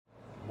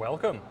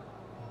Welcome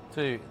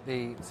to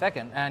the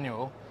second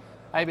annual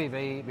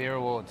ABV Beer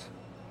Awards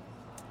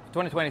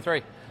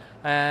 2023.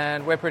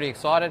 And we're pretty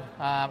excited,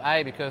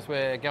 because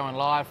we're going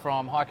live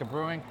from Hiker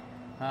Brewing,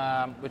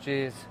 which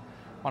is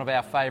one of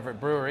our favourite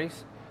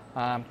breweries,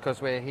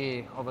 because we're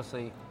here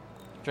obviously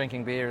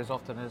drinking beer as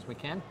often as we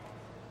can.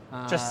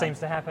 Just seems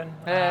to happen.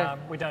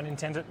 We don't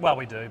intend it. Well,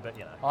 we do, but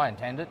you know. I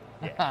intend it.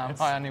 Yeah,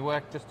 I only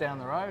work just down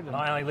the road. And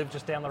I only live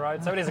just down the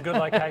road, so it is a good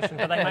location.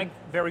 But they make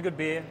very good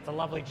beer. It's a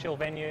lovely chill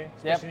venue,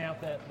 especially now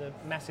with the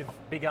massive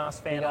big-ass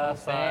fan on.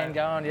 Fan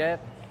going, yeah.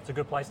 It's a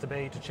good place to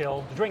be, to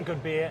chill, to drink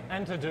good beer,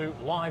 and to do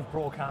live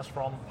broadcast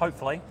from,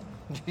 hopefully.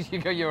 You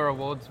got your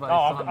awards, mate.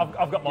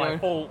 I've got my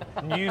full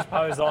news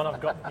pose on.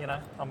 I've got,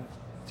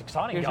 it's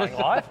exciting going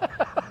live.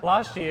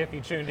 Last year, if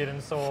you tuned in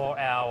and saw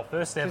our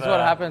first ever... This is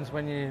what happens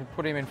when you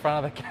put him in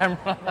front of the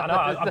camera. I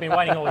know, I've been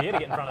waiting all year to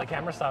get in front of the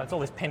camera, so it's all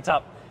this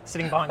pent-up,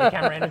 sitting behind the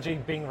camera energy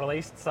being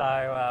released,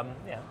 so,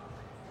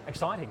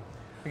 exciting.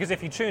 Because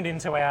if you tuned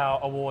into our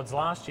awards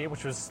last year,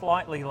 which was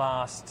slightly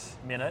last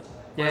minute,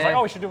 it was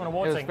like, we should do an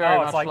awards thing.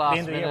 It's like the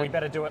end of the year, we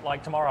better do it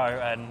like tomorrow.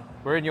 And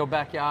we're in your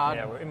backyard.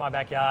 Yeah, we're in my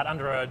backyard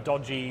under a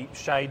dodgy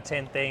shade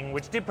tent thing,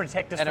 which did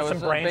protect us from some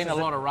branches. And it was been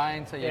a lot of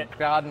rain, so your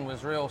garden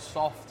was real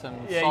soft and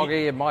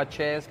soggy, and my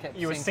chairs kept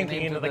You were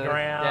sinking into the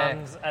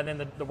ground, and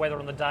then the weather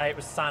on the day, it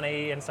was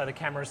sunny, and so the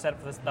camera was set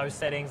up for those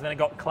settings, and then it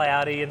got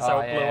cloudy, and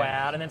so it blew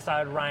out, and then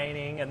started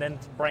raining, and then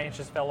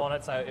branches fell on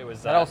it, so it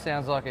was... That all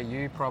sounds like a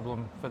you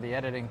problem for the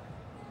editing.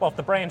 Well, if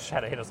the branch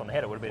had hit us on the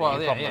head, it would have been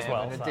a problem as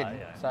well. But it didn't.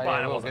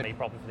 It wasn't any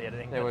problem for the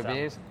editing. There were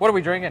beers. What are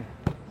we drinking?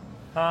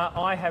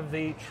 I have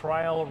the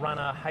Trail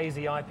Runner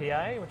Hazy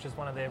IPA, which is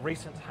one of their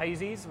recent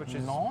hazies, which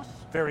is nice,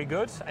 very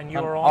good. And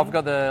you're on? I've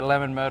got the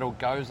Lemon Myrtle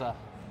Goza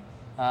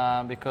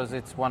because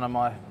it's one of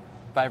my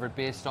favourite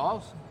beer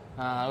styles.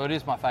 It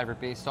is my favourite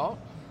beer style,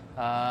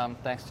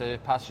 thanks to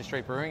Pasture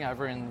Street Brewing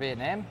over in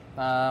Vietnam.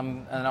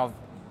 And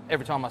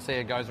every time I see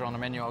a Goza on the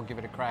menu, I'll give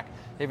it a crack,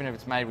 even if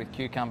it's made with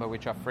cucumber,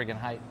 which I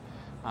friggin' hate.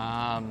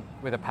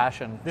 With a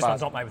passion. This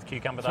one's not made with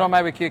cucumber, though. It's not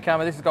made with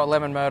cucumber. This has got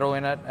lemon myrtle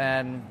in it,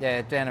 and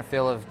Dan and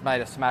Phil have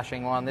made a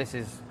smashing one. This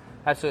is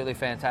absolutely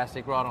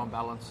fantastic, right on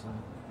balance.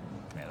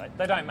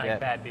 They don't make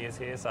bad beers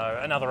here, so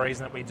another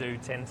reason that we do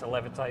tend to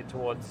levitate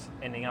towards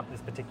ending up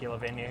this particular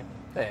venue.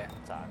 Yeah.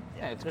 So,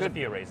 it's there's good. a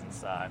few reasons.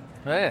 So.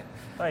 Yeah.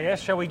 So,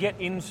 shall we get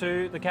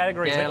into the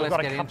categories? Yeah, We've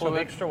got a couple of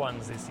extra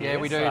ones this year. Yeah,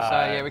 we do.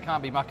 So, we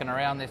can't be mucking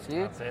around this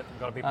year. That's it. We've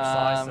got to be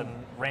precise and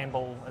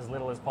ramble as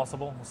little as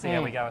possible. We'll see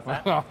how we go with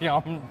that.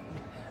 I'm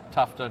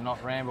tough to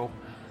not ramble.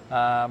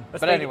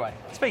 But anyway.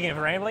 Speaking of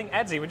rambling,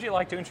 Adzi, would you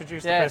like to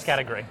introduce the first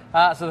category?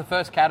 So the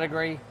first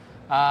category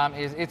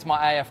is It's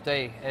My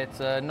AFD. It's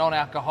a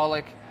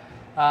non-alcoholic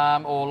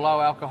or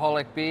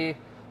low-alcoholic beer.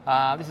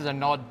 This is a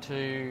nod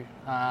to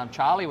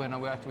Charlie when I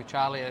worked with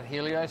Charlie at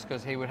Helios,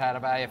 because he would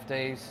have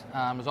AFDs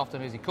as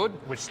often as he could.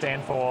 Which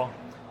stand for?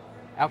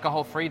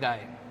 Alcohol-Free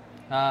Day,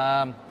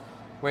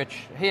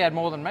 which he had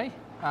more than me.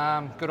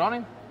 Good on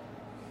him.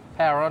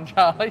 Power on,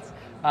 Charlie.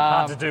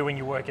 Hard to do when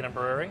you work in a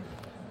brewery.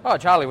 Oh,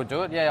 Charlie would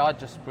do it, I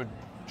just would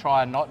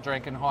try and not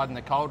drink and hide in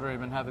the cold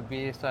room and have a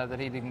beer so that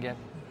he didn't get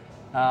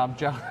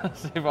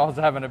jealous if I was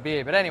having a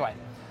beer. But anyway,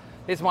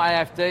 it's my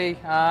AFD.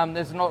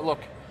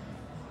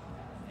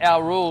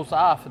 Our rules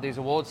are for these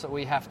awards that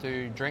we have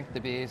to drink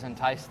the beers and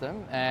taste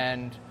them,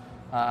 and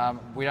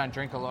we don't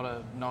drink a lot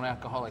of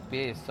non-alcoholic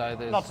beers. So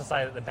there's not to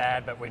say that they're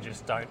bad, but we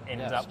just don't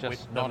end up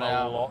with them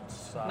a lot.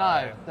 So.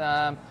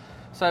 No.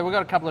 So we've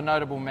got a couple of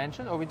notable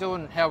mentions. How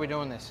are we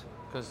doing this?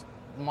 Because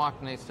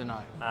Mike needs to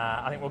know.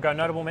 I think we'll go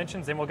notable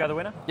mentions, then we'll go the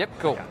winner. Yep,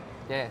 cool. Okay.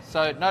 Yeah,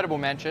 so notable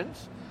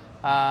mentions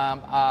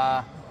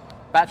are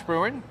Batch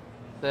Brewing,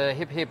 the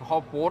Hip Hip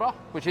Hop Water,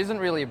 which isn't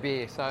really a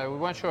beer, so we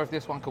weren't sure if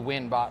this one could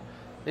win, but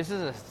this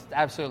is an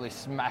absolutely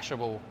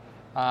smashable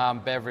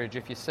beverage.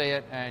 If you see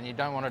it and you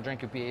don't want to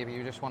drink a beer, but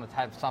you just want to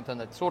have something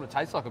that sort of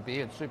tastes like a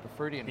beer, it's super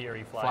fruity and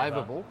beery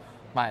flavourable,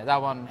 mate,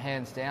 that one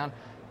hands down.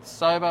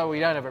 Sober, we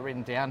don't have it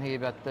written down here,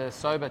 but the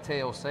Sober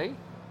TLC,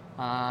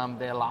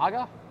 their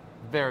lager,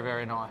 very,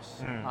 very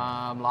nice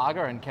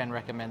lager, and can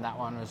recommend that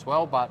one as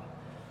well. But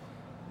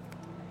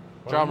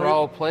drum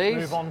roll, please.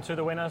 Move on to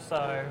the winner,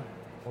 so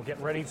we'll get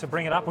ready to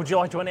bring it up. Would you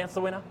like to announce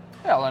the winner?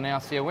 Yeah, I'll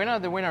announce the winner.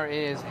 The winner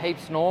is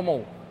Heaps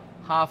Normal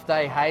Half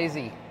Day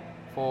Hazy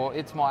for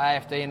It's My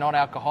AFD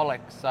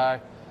Non-Alcoholic.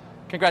 So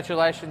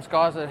congratulations,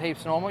 guys, at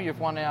Heaps Normal. You've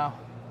won our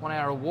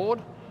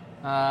award.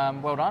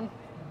 Well done.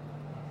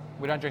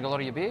 We don't drink a lot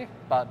of your beer,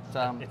 but...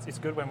 it's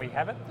good when we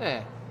have it.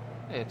 Yeah,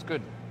 it's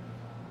good.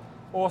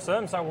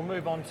 Awesome. So we'll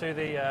move on to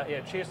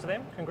the... cheers to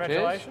them.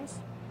 Congratulations.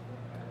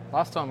 Cheers.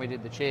 Last time we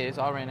did the cheers,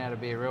 I ran out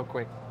of beer real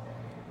quick.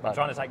 I'm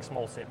trying to take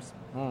small sips.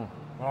 All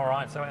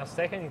right, so our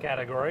second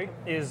category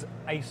is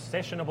a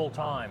sessionable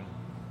time,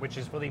 which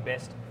is for the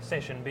best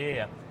session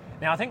beer.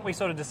 Now, I think we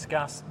sort of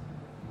discussed...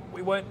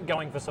 We weren't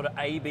going for sort of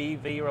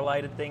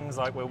ABV-related things,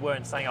 like we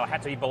weren't saying, it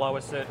had to be below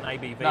a certain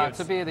ABV. No,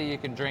 it's a beer that you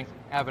can drink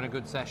having a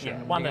good session.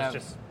 Yeah, one that's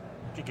just...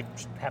 You could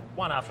have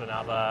one after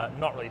another,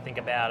 not really think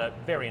about it,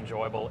 very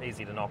enjoyable,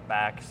 easy to knock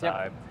back.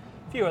 So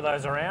few of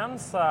those around.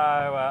 So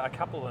a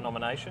couple of the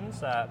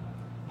nominations.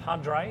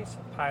 Padres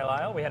Pale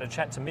Ale. We had a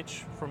chat to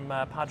Mitch from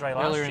Padre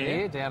last Earlier year. in the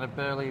year, down at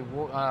Burleigh.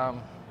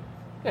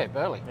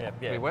 Burleigh.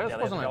 Yeah. Wales,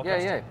 Down wasn't at it?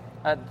 the Yeah.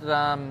 At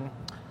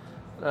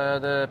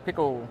the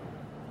pickle,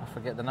 I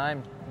forget the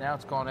name. Now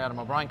it's gone out of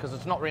my brain because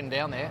it's not written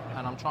down there,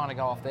 and I'm trying to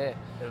go off there.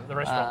 The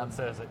restaurant that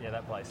serves it,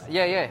 that place.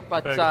 Yeah.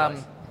 But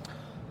Burger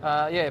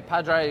place.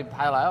 Padre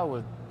Pale Ale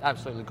was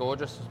absolutely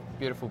gorgeous,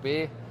 beautiful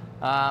beer.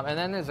 And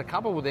then there's a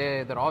couple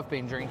there that I've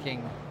been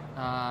drinking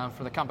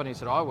from the companies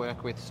that I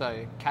work with.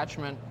 So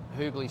Catchment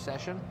Hoogley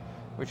Session,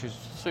 which is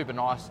super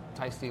nice,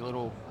 tasty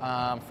little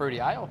fruity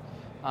ale.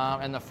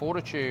 And the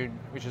Fortitude,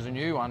 which is a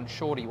new one,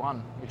 Shorty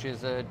One, which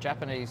is a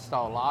Japanese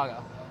style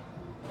lager.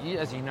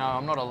 As you know,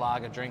 I'm not a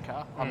lager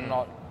drinker. I'm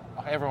not.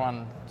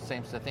 Everyone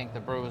seems to think the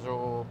brewers are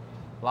all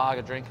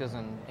lager drinkers,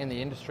 and in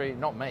the industry,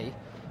 not me.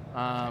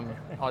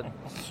 I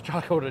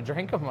struggle to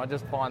drink them. I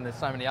just find there's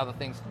so many other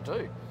things to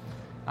do.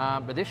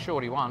 But this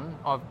Shorty One,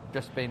 I've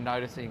just been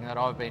noticing that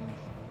I've been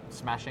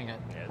smashing it.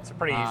 Yeah, it's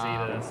pretty easy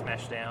to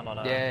smash down on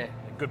a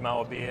good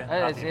mower beer.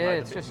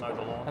 It's just, mow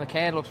the lawn. and the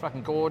can looks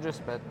fucking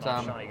gorgeous, but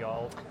Nice shiny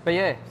gold. But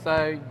yeah,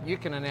 so you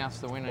can announce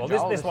the winner. Well,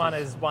 Joel. this one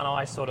is one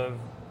I sort of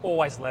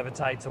always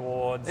levitate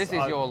towards. This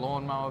is your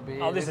lawnmower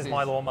beer. Oh, this is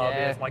my lawnmower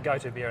beer. It's my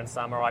go-to beer in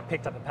summer. I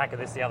picked up a pack of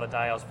this the other day.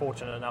 I was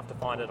fortunate enough to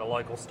find it at a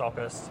local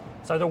stockist.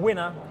 So the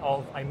winner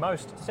of a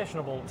most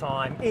sessionable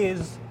time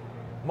is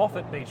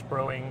Moffat Beach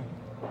Brewing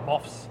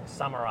Moff's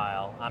Summer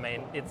Ale. I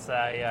mean, it's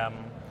a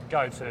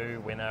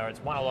go-to winner.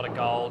 It's won a lot of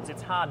golds.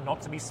 It's hard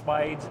not to be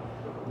swayed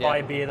by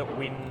a beer that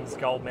wins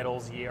gold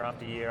medals year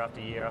after year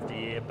after year after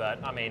year.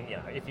 But I mean,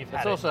 if you've had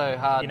it's also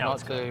hard not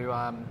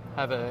to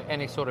have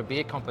any sort of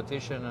beer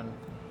competition and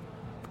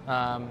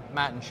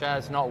Matt and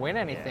Shaz not win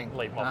anything. Yeah,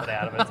 leave Moffat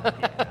out of it.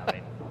 I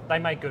mean, they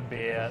make good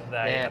beer.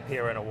 They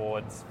appear in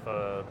awards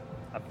for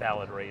a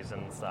valid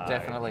reason. So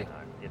definitely,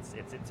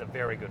 it's a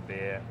very good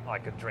beer. I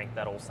could drink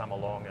that all summer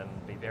long and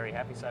be very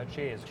happy. So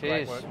cheers.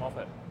 Cheers. Great work,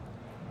 Moffat.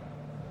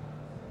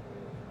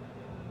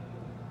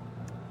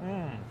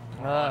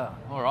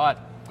 All right.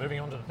 Moving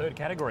on to the third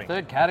category.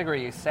 Third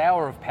category is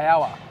Sour of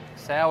Power,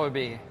 sour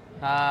beer.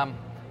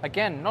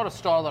 Again, not a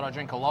style that I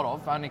drink a lot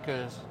of, only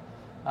because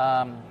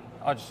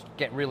I just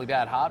get really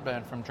bad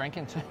heartburn from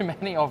drinking too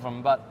many of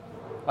them. But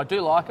I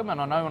do like them,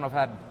 and I know when I've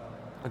had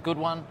a good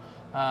one,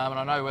 and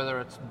I know whether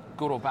it's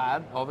good or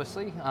bad,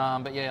 obviously.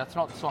 But yeah, it's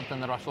not something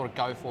that I sort of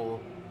go for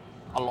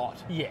a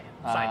lot. Yeah,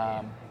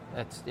 same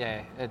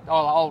here.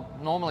 I'll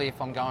normally,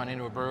 if I'm going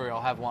into a brewery, I'll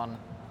have one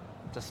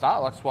to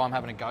start. That's why I'm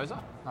having a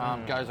Goza.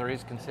 Goza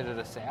is considered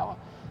a sour,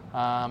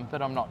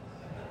 but I'm not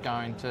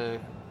going to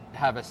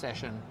have a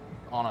session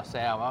on a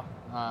sour.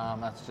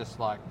 That's just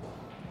like,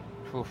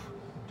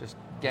 just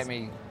get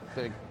me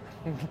the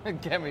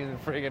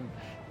friggin'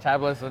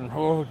 tablets and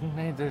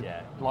need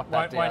to lock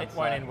that down.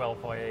 Won't end well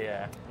for you,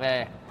 yeah.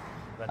 Yeah.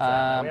 But,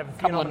 we have a few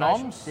couple of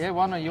nominations. noms. Yeah,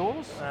 one of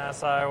yours.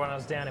 So when I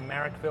was down in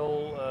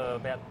Marrickville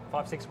about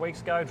 5-6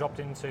 weeks ago,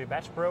 dropped into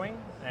Batch Brewing,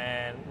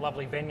 and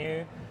lovely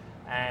venue,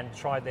 and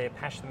tried their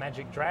Passion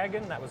Magic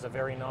Dragon. That was a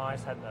very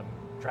nice, had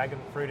dragon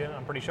fruit in it,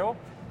 I'm pretty sure.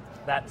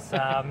 That's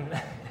that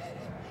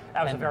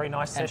was a very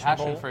nice session. And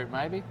passion fruit,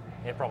 maybe?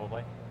 Yeah,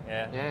 probably.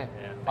 Yeah.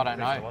 I don't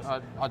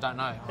know. I don't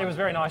know. It was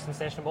very nice and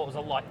sessionable. It was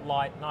a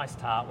light, nice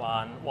tart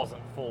one.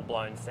 Wasn't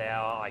full-blown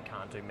sour. I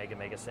can't do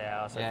mega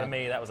sour. So for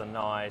me, that was a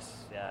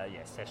nice,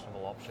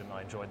 sessionable option.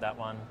 I enjoyed that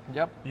one.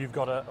 Yep. You've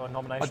got a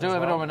nomination. I do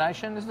have a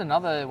nomination. This is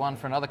another one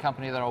for another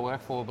company that I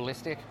work for,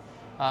 Ballistic.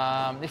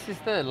 This is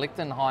the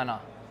Lichtenheiner.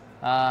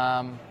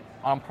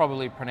 I'm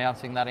probably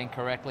pronouncing that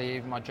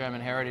incorrectly. My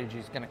German heritage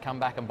is going to come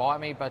back and bite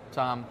me, but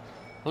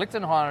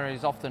Lichtenheiner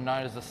is often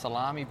known as a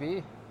salami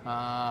beer.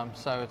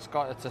 So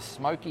it's a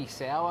smoky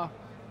sour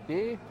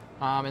beer.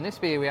 And this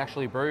beer we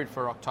actually brewed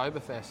for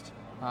Oktoberfest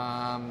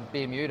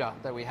beer muta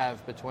that we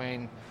have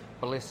between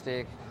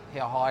Ballistic,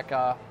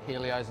 Hiker,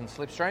 Helios and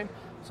Slipstream.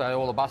 So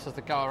all the buses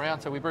that go around.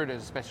 So we brewed it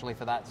especially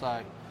for that.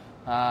 So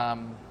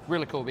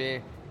really cool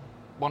beer.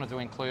 Wanted to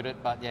include it,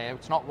 but yeah,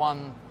 it's not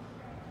one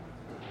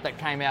that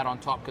came out on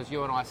top because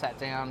you and I sat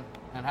down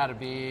and had a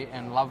beer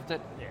and loved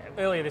it. Yeah,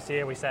 earlier this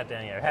year we sat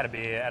down, had a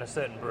beer at a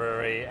certain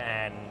brewery,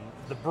 and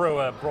the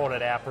brewer brought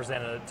it out,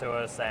 presented it to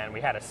us, and we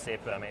had a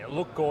sip. I mean, it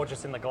looked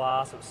gorgeous in the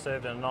glass. It was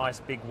served in a nice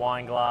big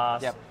wine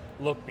glass. Yep.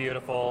 Looked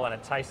beautiful, and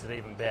it tasted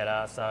even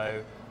better.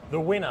 So the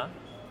winner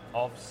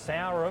of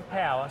Sour of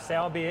Power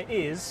sour beer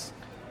is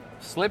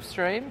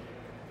Slipstream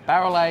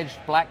barrel-aged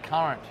black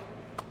currant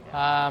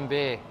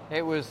beer.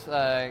 It was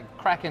a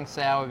cracking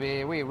sour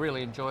beer. We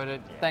really enjoyed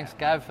it. Yeah. Thanks,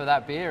 Gav, for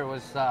that beer.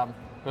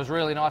 It was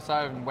really nice.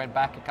 I went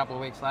back a couple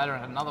of weeks later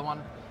and had another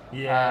one.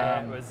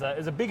 Yeah, it was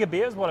a bigger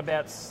beer. It was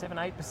about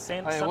 7-8%,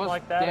 something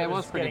like that. Yeah, it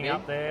was pretty getting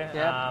big up there.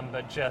 Yeah.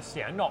 But just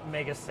not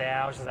mega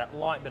sour. Just that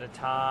light bit of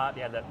tart.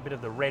 Yeah, that bit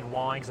of the red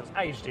wine because it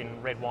was aged in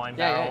red wine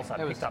barrels. So I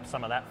picked up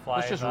some of that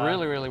flavour. It was just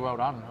really, really well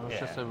done. It was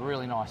just a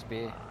really nice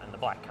beer. And the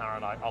black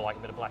currant, I like a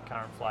bit of black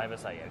currant flavour.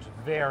 So yeah, it was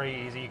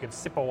very easy. You could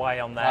sip away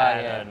on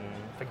that and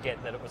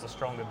forget that it was a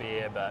stronger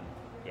beer. But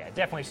Yeah, it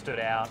definitely stood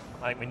out.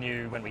 I think we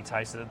knew when we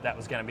tasted it that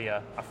was going to be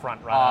a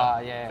front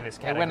runner for this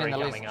category it went in the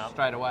coming list up.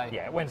 straight away.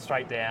 Yeah, it went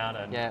straight down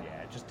and it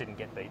just didn't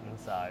get beaten.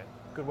 So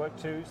good work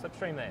to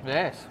Slipstream there.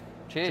 Yes.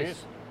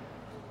 Cheers.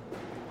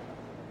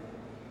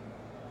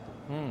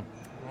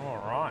 All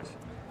right.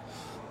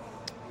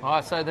 All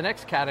right, so the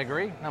next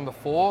category, number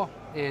 4,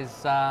 is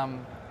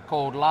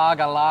called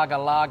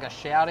Lager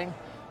Shouting,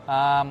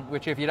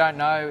 which, if you don't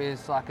know,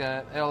 is like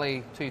a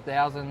early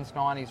 2000s,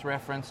 90s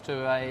reference to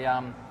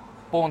a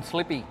Born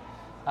Slippy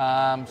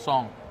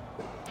song.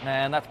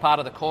 And that's part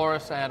of the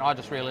chorus, and I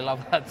just really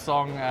love that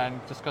song, and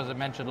just because it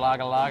mentioned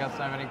Lager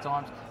so many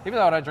times, even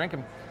though I don't drink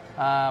them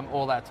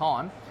all that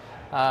time.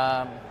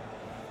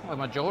 With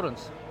my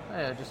Jordans.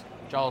 Yeah, just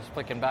Joel's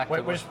flicking back.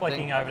 We're just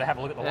flicking over to have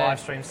a look at the live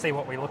stream, see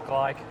what we look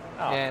like.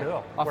 Oh,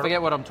 cool. I forget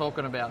what I'm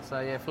talking about,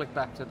 so flick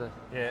back to the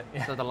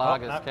to the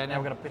lagers. No, can you?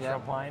 now we've got a picture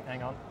of a plane.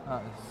 Hang on.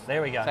 Oh,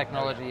 there we go.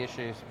 Technology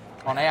issues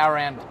on our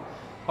end.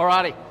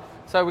 Alrighty,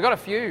 so we've got a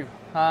few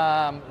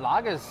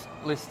lagers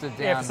listed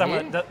down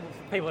here. For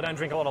people that don't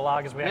drink a lot of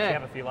lagers, we actually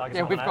have a few lagers.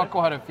 Yeah, we've got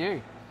quite a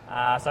few.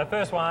 So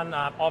first one,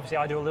 obviously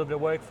I do a little bit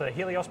of work for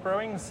Helios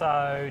Brewing,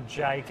 so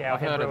Jake, our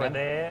head brewer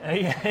there,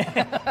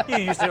 you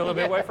used to do a little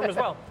bit of work for him as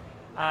well.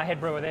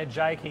 Head brewer there,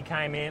 Jake, he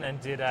came in and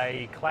did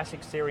a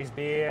classic series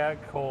beer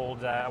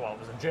called, it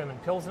was a German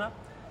Pilsner.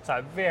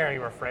 So very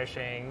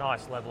refreshing,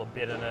 nice level of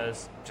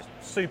bitterness, just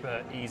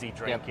super easy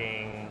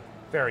drinking,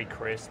 very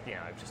crisp,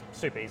 just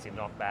super easy to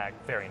knock back,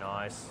 very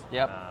nice.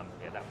 Yep.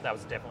 That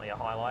was definitely a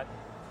highlight.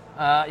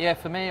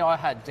 For me, I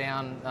had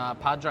down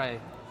Padre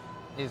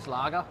is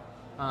lager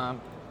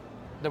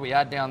that we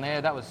had down there.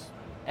 That was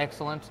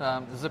excellent.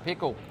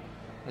 Zapickle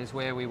is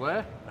where we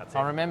were. That's it.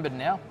 I remembered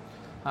now.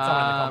 Someone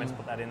in the comments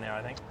put that in there,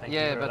 I think. Thank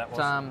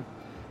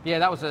you,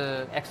 that was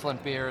an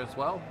excellent beer as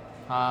well.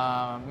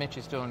 Mitch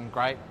is doing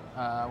great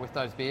with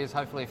those beers.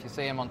 Hopefully, if you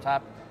see them on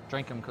tap,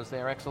 drink them because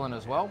they're excellent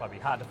as well. Might be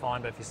hard to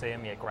find, but if you see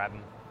them, grab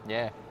them.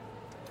 Yeah.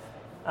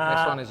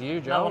 Next one is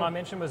you, Joe. Another one I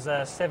mentioned was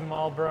 7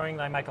 Mile Brewing.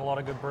 They make a lot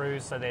of good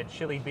brews. So their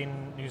Chili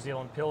Bin New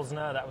Zealand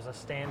Pilsner, that was a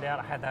standout.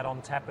 I had that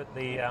on tap at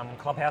the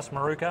Clubhouse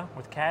Maruka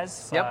with Kaz.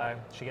 So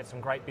she gets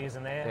some great beers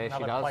in there.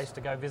 Another place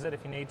to go visit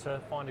if you need to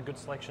find a good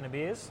selection of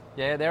beers.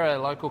 Yeah, they're a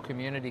local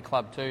community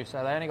club too.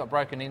 So they only got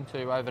broken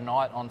into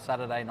overnight on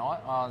Friday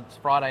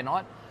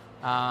night.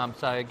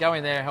 So go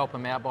in there, help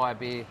them out, buy a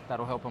beer.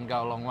 That'll help them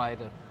go a long way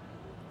to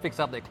fix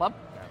up their club.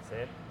 That's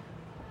it.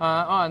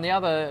 And the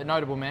other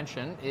notable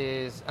mention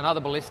is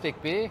another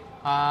ballistic beer.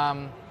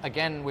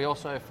 Again, we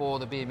also, for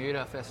the Beer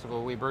Muta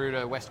Festival, we brewed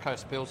a West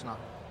Coast Pilsner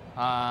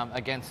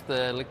against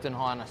the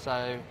Lichtenheiner.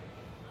 So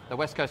the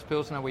West Coast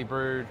Pilsner we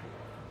brewed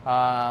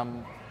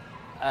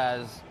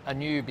as a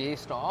new beer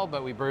style,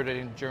 but we brewed it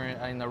in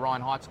the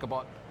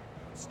Reinheitsgebot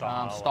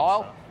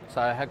style.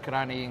 So it could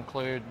only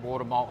include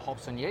water, malt,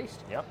 hops and yeast.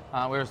 Yep.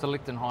 Whereas the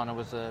Lichtenheiner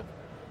was a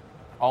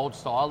old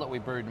style that we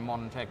brewed in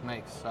modern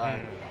techniques. So,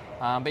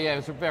 it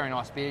was a very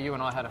nice beer. You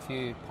and I had a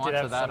few pints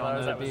of that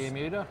on the Beer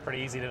Muta.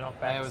 Pretty easy to knock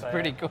back. Yeah, it was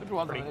pretty good,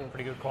 wasn't it?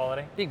 Pretty good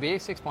quality. Big beer,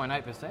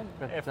 6.8%.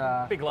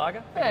 But big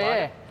lager.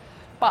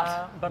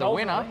 But the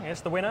winner...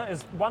 Yes, the winner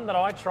is one that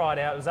I tried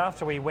out. It was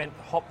after we went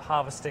hop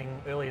harvesting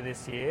earlier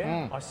this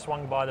year. I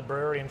swung by the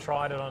brewery and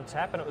tried it on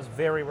tap, and it was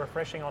very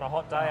refreshing on a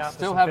hot day after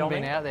still some haven't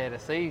filming. been out there to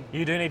see.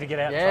 You do need to get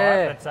out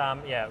and try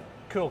it. But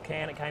cool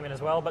can it came in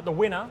as well. But the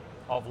winner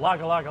of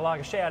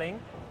Lager Shouting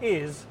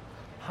is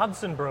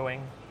Hudson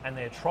Brewing and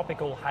their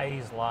Tropical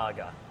Haze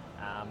Lager.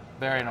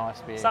 Very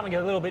nice beer. Something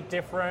a little bit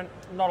different.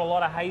 Not a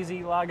lot of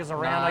hazy lagers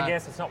around, I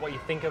guess. It's not what you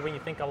think of when you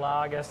think of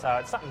lager, so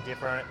it's something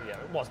different. Yeah,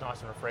 it was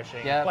nice and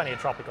refreshing. Yeah. Plenty of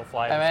tropical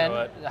flavour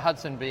to it. The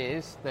Hudson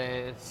beers,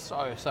 they're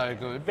so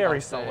good. Very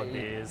solid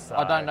beers. So.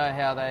 I don't know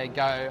how they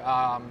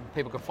go.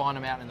 People can find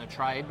them out in the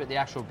trade, but the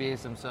actual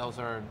beers themselves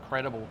are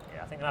incredible.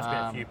 Yeah, I think there must be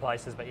a few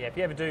places. But if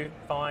you ever do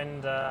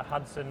find a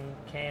Hudson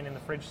can in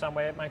the fridge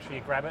somewhere, make sure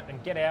you grab it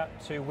and get out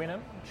to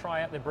Wynnum.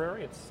 Try out their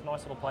brewery. It's a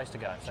nice little place to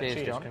go. So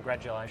cheers, John.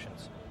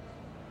 Congratulations.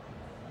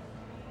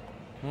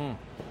 All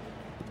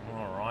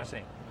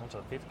righty, on to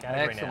the 5th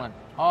category. Excellent.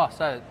 Now.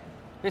 So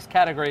this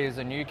category is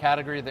a new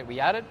category that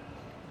we added.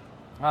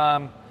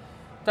 Don't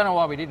know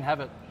why we didn't have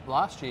it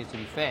last year, to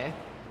be fair.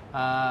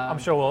 I'm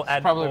sure we'll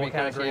add more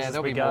categories as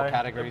we go. More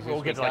categories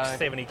we'll get to like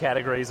 70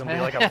 categories and be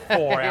like a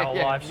 4-hour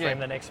live stream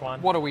the next one.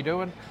 What are we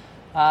doing?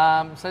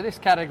 So this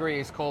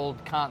category is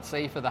called Can't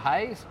See for the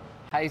Haze,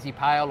 Hazy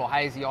Pale or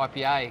Hazy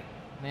IPA.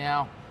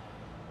 Now,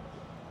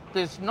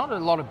 there's not a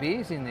lot of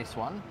beers in this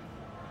one,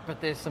 but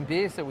there's some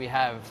beers that we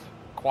have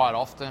quite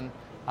often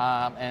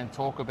and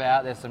talk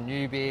about. There's some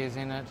new beers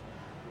in it.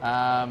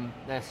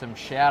 There's some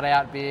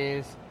shout-out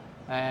beers.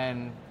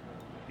 And,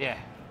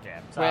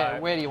 So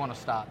where do you want to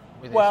start?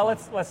 with Well,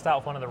 this let's start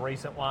with one of the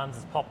recent ones.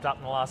 It's popped up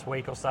in the last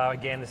week or so.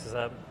 Again, this is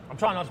I'm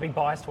trying not to be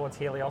biased towards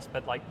Helios,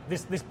 but like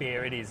this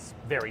beer, it is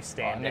very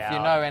standout. And if you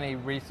know any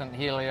recent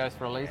Helios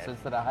releases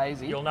that are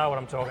hazy, you'll know what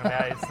I'm talking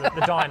about. It's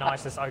the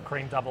Dionysus Oak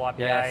Cream Double IPA,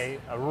 Yes.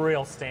 a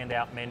real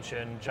standout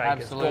mention. Jake has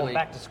Absolutely. gone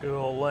back to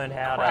school, learned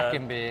how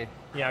cracking to beer.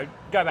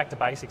 go back to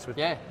basics with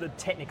Yeah. the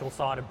technical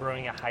side of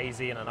brewing a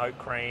hazy and an oak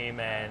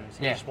cream, and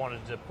he Yeah. just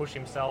wanted to push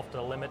himself to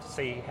the limit to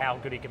see how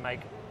good he can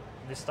make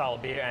this style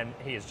of beer, and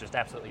he has just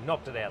absolutely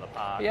knocked it out of the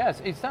park. Yeah,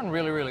 it's done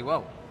really, really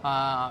well.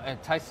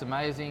 It tastes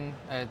amazing.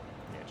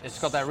 It's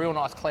got that real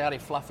nice cloudy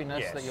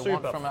fluffiness that you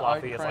want from an oak fluffy.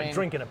 cream. It's like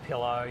drinking a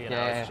pillow,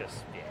 Yeah. it's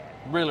just,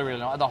 Really, really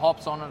nice. The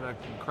hops on it are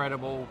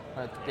incredible.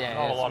 not It's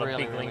a lot really, of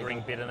big really lingering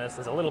good. bitterness.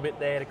 There's a little bit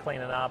there to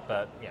clean it up,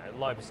 but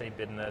low perceived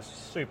bitterness,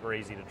 super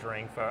easy to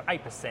drink for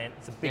 8%.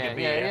 It's a bigger Yeah,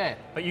 beer, yeah.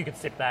 but you could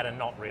sip that and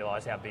not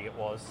realise how big it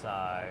was.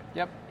 So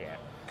Yep. yeah,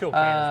 cool can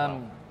as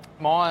well.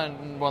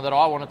 Mine, one that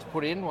I wanted to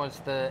put in was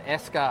the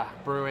Esker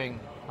Brewing,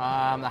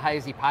 the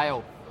Hazy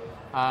Pale.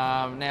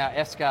 Now,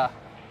 Esker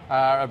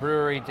are a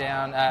brewery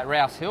down at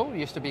Rouse Hill,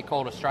 used to be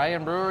called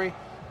Australian Brewery.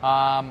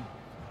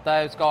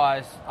 Those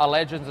guys are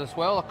legends as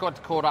well. I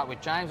got caught up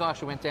with James. I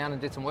actually went down and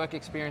did some work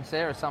experience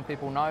there, as some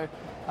people know,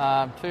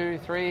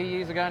 2-3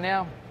 years ago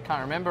now.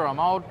 Can't remember, I'm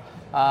old.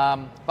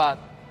 But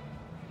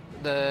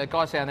the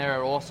guys down there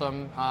are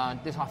awesome. I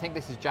think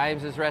this is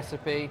James's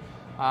recipe.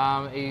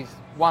 He's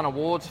won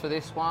awards for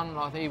this one.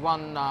 I think he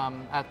won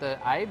at the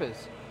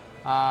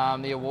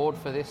ABVs the award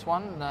for this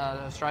one,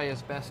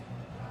 Australia's best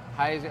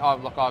hazy. Oh,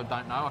 look, I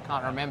don't know. I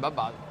can't remember,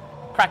 but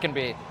cracking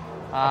beer.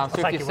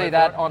 So if you see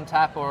that on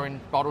tap or in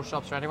bottle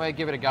shops or anywhere,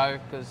 give it a go,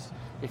 because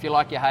if you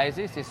like your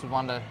hazies, this is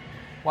one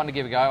to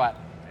give a go at.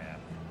 Yeah.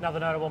 Another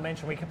notable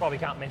mention, we probably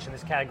can't mention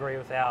this category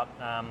without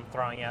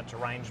throwing out to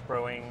Range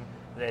Brewing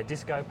their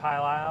Disco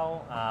Pale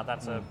Ale.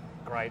 That's a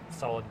great,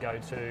 solid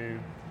go-to,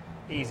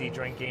 easy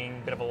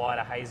drinking, bit of a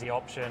lighter hazy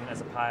option as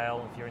a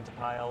pale if you're into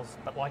pales,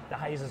 but like the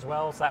haze as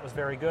well, so that was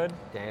very good.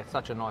 Yeah, it's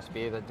such a nice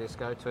beer, the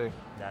Disco too.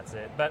 That's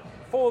it. But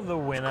for the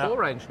winner... It's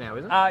core range now,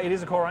 isn't it? It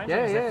is a core range.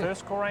 Yeah, It's their yeah.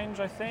 first core range,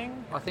 I think.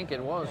 I think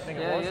it was.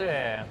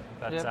 Yeah.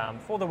 But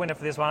Yep. for the winner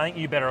for this one, I think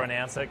you better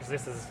announce it, because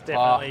this is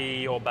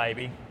definitely your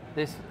baby.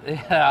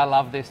 I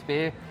love this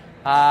beer.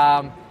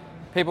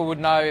 People would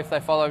know if they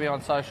follow me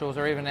on socials,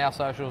 or even our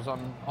socials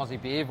on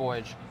Aussie Beer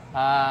Voyage.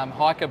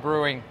 Hiker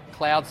Brewing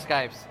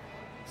Cloudscapes.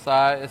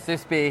 So it's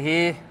this beer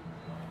here.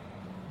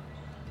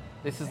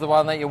 This is the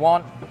one that you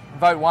want.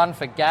 Vote 1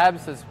 for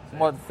Gabs, is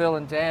what Phil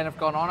and Dan have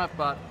got on it.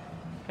 But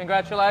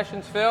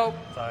congratulations, Phil.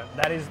 So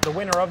that is the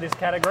winner of this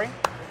category.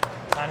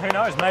 And who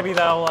knows, maybe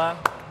they'll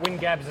win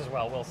Gabs as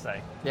well. We'll see.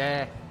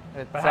 Yeah.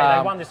 But hey,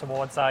 they won this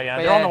award, so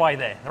they're on the way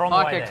there. They're on the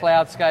way Hiker there.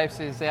 Cloudscapes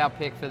is our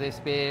pick for this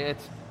beer.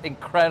 It's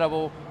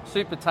incredible,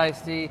 super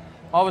tasty.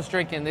 I was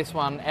drinking this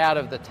one out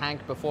of the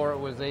tank before it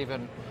was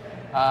even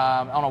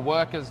on a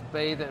workers'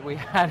 bee that we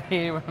had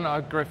here when I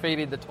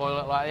graffitied the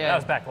toilet. That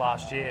was back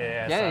last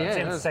year. So it's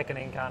in the second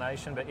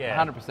incarnation, but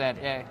 100%.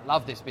 Yeah,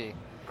 love this beer.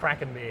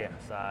 Cracking beer.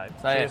 So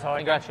Cheers, Hiker.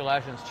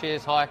 Congratulations.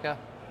 Cheers, Hiker.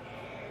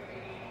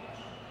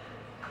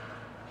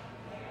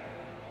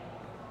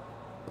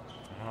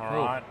 All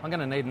right. I'm going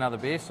to need another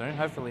beer soon,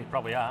 hopefully.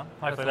 Probably are.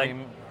 Hopefully they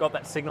got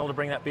that signal to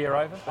bring that beer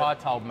over. but- I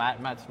told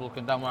Matt. Matt's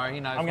looking, don't worry, he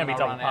knows. I'm gonna be when I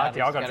double run out, parked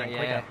here, I've he's got to gonna- drink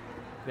quicker.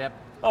 Yep.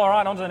 All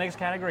right, on to the next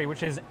category,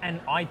 which is an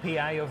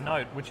IPA of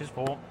note, which is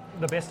for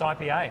the best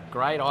IPA.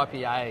 Great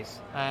IPAs.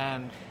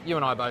 And you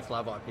and I both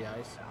love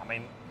IPAs. I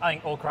mean, I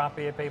think all craft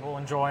beer people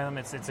enjoy them.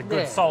 It's a good,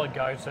 Yeah. solid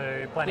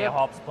go-to. Plenty of Yep.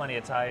 hops, plenty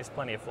of taste,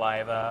 plenty of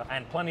flavour,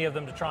 and plenty of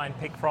them to try and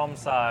pick from.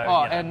 So,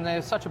 And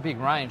there's such a big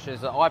range.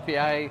 There's an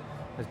IPA,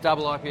 there's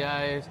double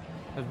IPAs,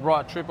 there's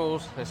right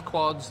triples, there's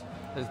quads,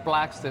 there's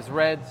blacks, there's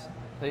reds,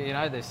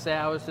 there's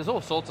sours, there's all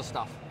sorts of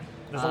stuff.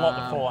 there's a lot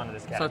that fall under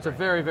this So category. it's a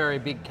very, very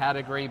big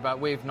category, but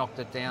we've knocked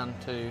it down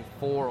to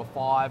 4 or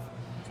 5.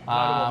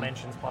 Notable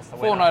mentions plus the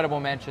 4 winner. notable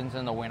mentions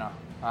and the winner,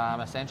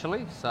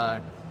 essentially.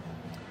 So,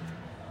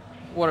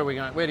 where do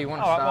you want to All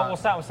right, start? well, we'll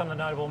start with some of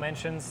the notable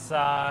mentions.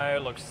 So,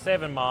 look,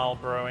 7 Mile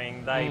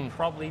Brewing, they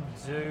probably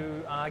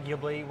do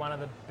arguably one of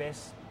the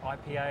best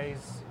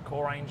IPAs,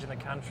 core range in the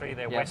country.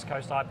 Their Yep. West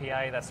Coast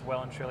IPA, that's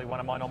well and truly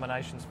one of my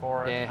nominations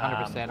for it. Yeah,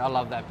 100%. I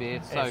love that beer.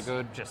 It's so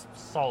good. Just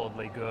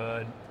solidly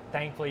good.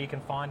 Thankfully, you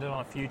can find it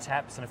on a few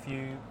taps and a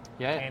few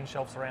can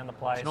shelves around the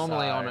place. It's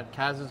normally so- on at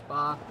Kaz's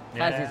bar.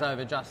 Yeah. Kaz is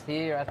over just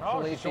here,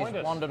 actually. she's joined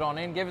us. wandered on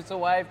in. Give us a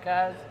wave,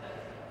 Kaz.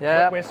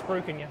 Yeah. We're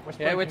spruiking you.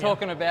 Yeah, we're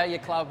talking about your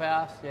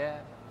clubhouse. Yeah.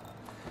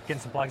 Getting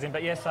some plugs in.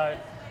 But yeah, so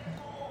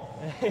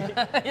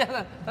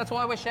Yeah, that's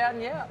why we're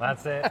shouting you out.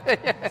 that's it.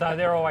 So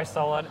they're always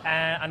solid.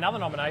 And another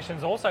nomination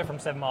is also from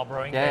 7 Mile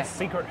Brewing. Yeah. Their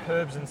Secret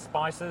Herbs and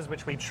Spices,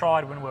 which we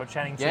tried when we were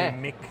chatting to Yeah.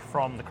 Mick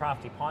from the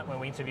Crafty Pint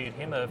when we interviewed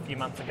him a few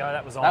months ago.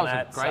 That was on That was a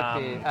at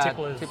great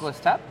beer. Tippler's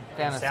Tap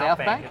down in at South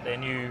Bank. at their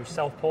new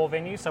self-pour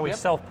venue. So we Yep.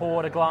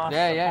 self-poured a glass,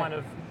 Yeah, yeah. a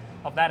pint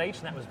of that each,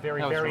 and that was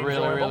very, That was very really,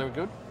 enjoyable. really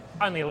good.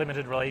 Only a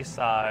limited release,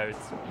 so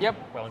it's Yep.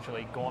 well and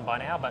truly gone by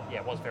now, but yeah,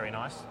 it was very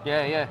nice.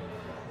 Yeah, yeah.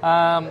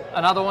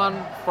 Another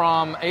one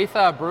from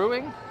Ether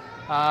Brewing.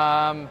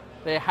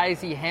 their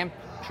hazy hemp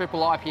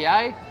triple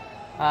IPA.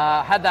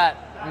 Had that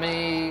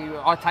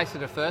I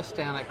tasted it first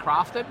down at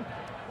Crafted,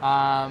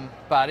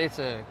 but it's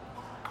a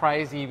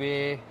crazy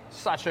beer,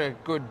 such a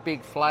good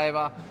big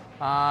flavour.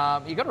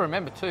 You got to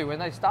remember too, when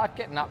they start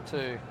getting up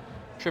to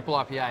triple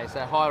IPAs,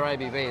 that higher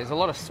ABV, there's a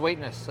lot of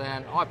sweetness,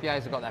 and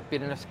IPAs have got that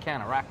bitterness to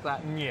counteract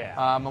that,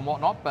 and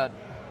whatnot. But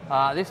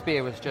this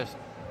beer was just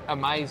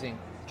amazing,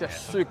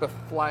 just super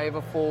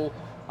flavourful,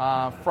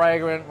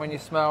 fragrant when you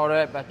smelled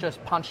it, but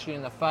just punched you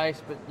in the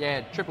face. But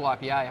yeah, triple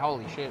IPA,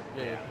 holy shit.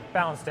 Yeah.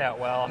 Balanced out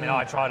well. I mean,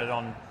 I tried it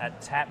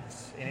at Tapped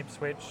in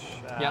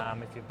Ipswich.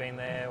 If you've been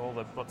there, all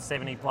the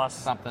 70 plus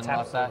something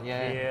taps like that,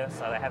 beer.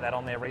 So they had that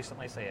on there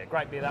recently. So yeah,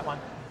 great beer, that one.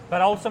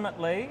 But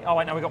ultimately, we've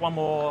got one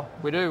more.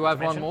 We do have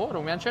one more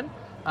to mention.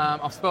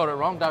 I've spelled it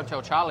wrong, don't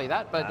tell Charlie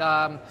that. But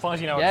as long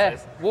as you know what it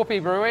is.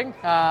 Whoopi Brewing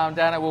down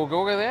at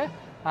Woolgoolga there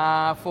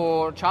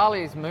for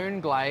Charlie's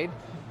Moonglade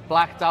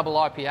Black Double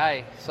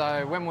IPA.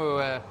 So when we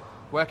were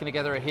working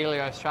together at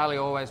Helios, Charlie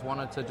always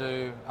wanted to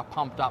do a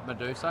pumped up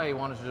Medusa. He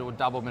wanted to do a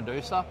double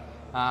Medusa.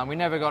 We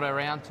never got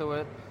around to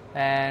it.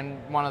 And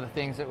one of the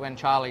things that when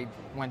Charlie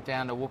went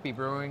down to Whoopi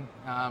Brewing,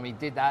 he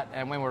did that.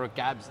 And when we were at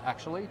Gabs,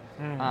 actually,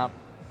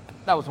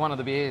 that was one of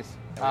the beers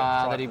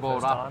that he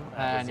brought up.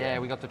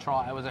 And we got to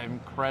try it. It was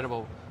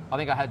incredible. I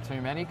think I had too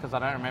many because I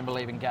don't remember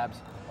leaving Gabs.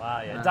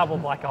 Wow, yeah. Double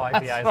black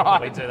IPAs will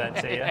probably do that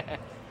to you.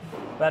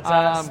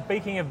 But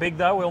speaking of big,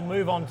 though, we'll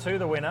move on to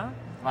the winner.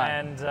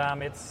 And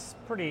it's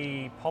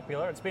pretty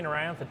popular. It's been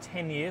around for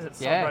 10 years. It's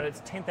celebrated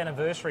its 10th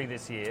anniversary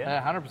this year.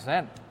 Yeah,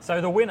 100%. So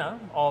the winner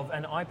of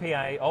an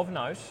IPA of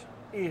note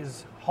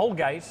is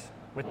Holgate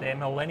with their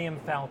Millennium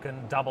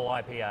Falcon Double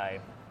IPA.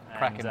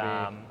 Cracking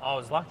beer. I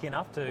was lucky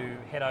enough to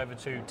head over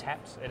to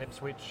Taps at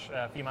Ipswich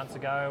a few months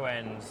ago,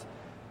 and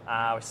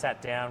we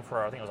sat down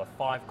for, I think it was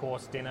a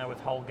 5-course dinner with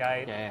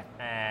Holgate,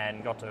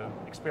 and got to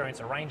experience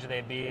a range of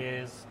their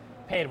beers,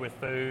 paired with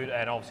food,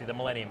 and obviously the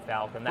Millennium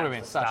Falcon. That would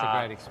have been such a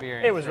great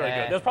experience. It was really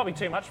good. There was probably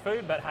too much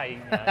food, but hey,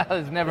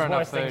 there's never enough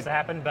worse food. things to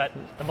happen. But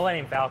the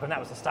Millennium Falcon, that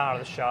was the start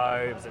of the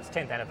show. It was its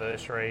 10th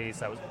anniversary,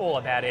 so it was all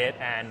about it.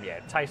 And yeah,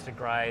 it tasted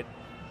great.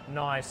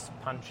 Nice,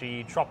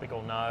 punchy,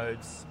 tropical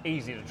notes.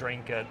 Easy to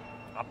drink it.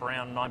 Up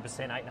around 9%,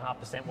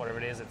 8.5%, whatever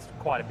it is. It's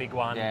quite a big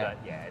one, but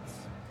yeah,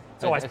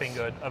 it's always been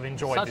good. I've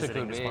enjoyed such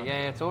visiting a good this beer. one.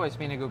 Yeah, it's always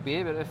been a good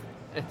beer, but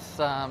it's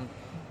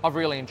I've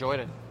really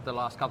enjoyed it the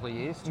last couple of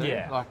years too.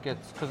 Yeah. Like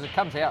it's because it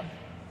comes out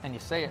and you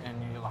see it and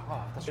you're like,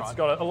 oh, that's right. It's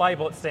got a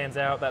label that stands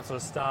out, that sort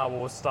of Star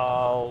Wars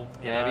style.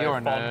 But you're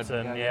a font, nerd.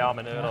 and I'm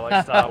a nerd. I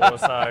like Star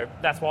Wars, so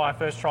that's why I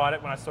first tried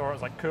it. When I saw it, I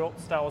was like, cool,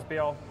 Star Wars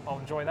beer. I'll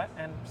enjoy that,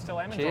 and still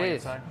am enjoying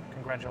it. So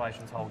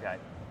congratulations, Holgate.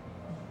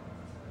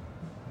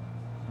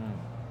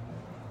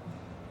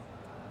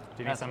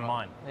 Do you need some of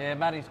mine? Yeah,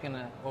 Matty's going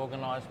to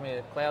organise me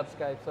a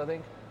Cloudscapes, I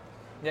think.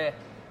 Yeah.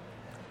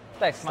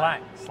 Thanks,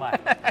 Slack.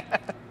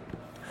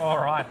 All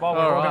right, while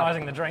we're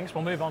organising the drinks,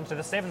 we'll move on to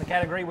the 7th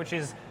category, which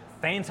is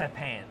Fanta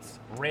Pants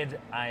Red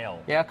Ale.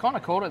 Yeah, I kind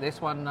of called it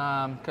this one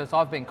because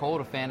I've been called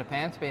a Fanta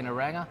Pants, being a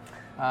ranger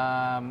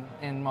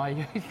in my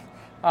youth.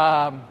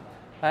 The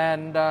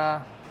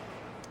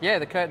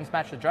curtains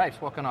match the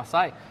drapes, what can I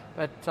say?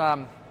 But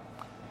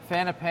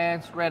Fanta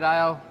Pants Red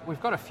Ale,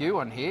 we've got a few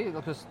on here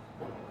because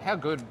how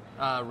good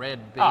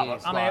red beer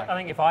is. I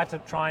think if I had to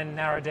try and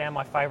narrow down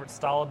my favourite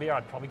style of beer,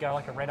 I'd probably go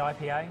like a red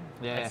IPA.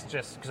 Yeah. It's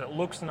just because it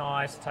looks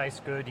nice,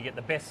 tastes good, you get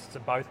the best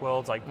of both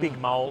worlds, like big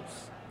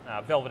malts,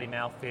 velvety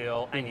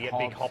mouthfeel, and you get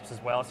big hops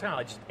as well. It's kind of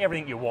like just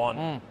everything you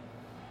want.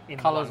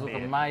 Colours look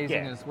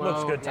amazing as well.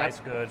 Looks good, tastes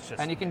good. It's just...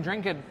 And you can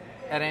drink it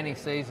at any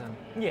season.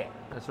 Yeah.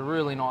 It's a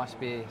really nice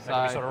beer. It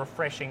can be sort of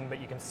refreshing,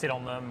 but you can sit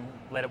on them,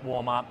 let it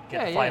warm up,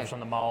 get the flavours from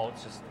the malt.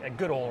 It's just a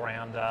good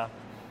all-rounder.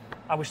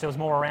 I wish there was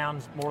more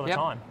around more of the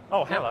time.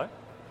 Oh, hello.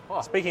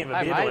 Oh, speaking of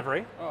a beer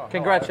delivery.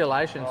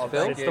 Congratulations,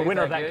 Phil. It's the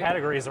winner of that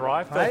category has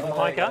arrived. Phil from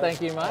Hiker.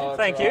 Thank you, mate.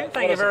 Thank you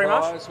very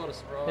much. What a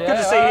surprise. Good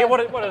to see you here.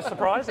 What a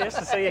surprise, yes,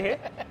 to see you here.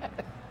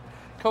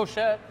 Cool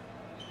shirt.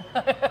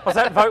 Was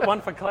that vote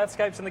one for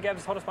Cloudscapes in the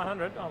Gabs Hottest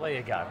 100? Oh, there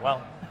you go.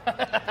 Well,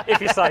 if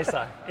you say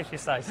so.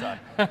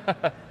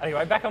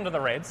 Anyway, back onto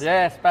the Reds.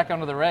 Yes, back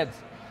onto the Reds.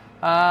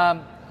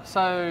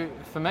 So,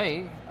 for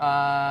me,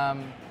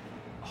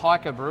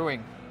 Hiker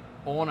Brewing,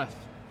 Ornith,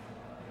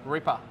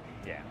 Ripper.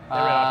 Yeah, the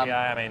Red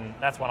IPA, I mean,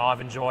 that's one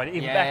I've enjoyed.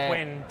 Even back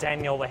when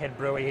Daniel, the head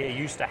brewer here,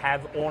 used to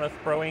have Ornith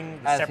Brewing,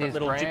 the separate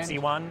little brand. gypsy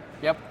one.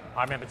 Yep.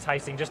 I remember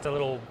tasting just a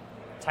little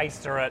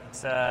taster at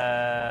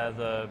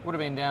the... Would have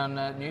been down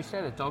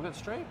Newstead at Doggett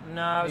Street?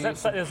 No, was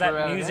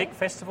that music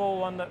festival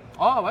one that...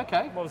 Oh,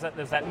 okay. What was that?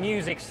 There's that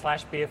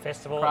music/beer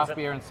festival. Craft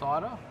Beer and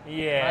Cider? Yeah,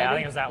 maybe? I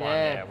think it was that one,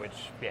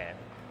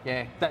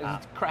 Yeah,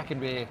 that's cracking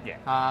beer. Yeah.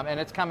 And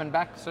it's coming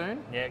back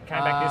soon. Yeah, it came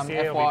back this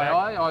year.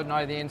 FYI, I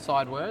know the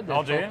inside word.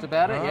 They've talked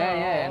about it.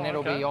 And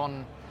it'll be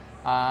on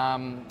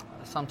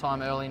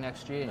sometime early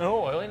next year.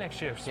 Oh, early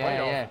next year. Sweet.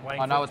 Yeah.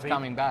 I know it's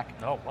coming back.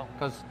 Oh, well.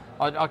 Because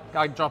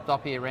I dropped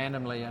up here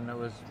randomly and it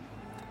was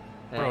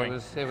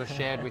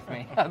shared with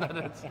me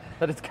that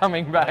it's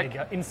coming back. There you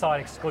go. Inside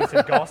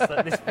exclusive goss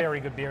that this very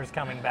good beer is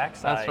coming back.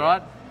 So, that's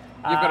right.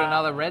 You've got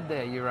another red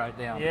there you wrote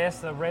down. Yes,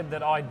 the red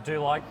that I do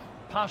like,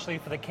 partially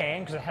for the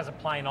can because it has a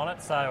plane on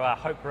it. So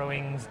Hope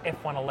Brewing's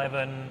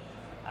F111,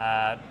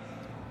 I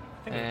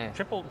think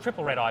triple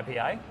red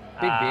IPA.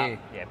 Big beer.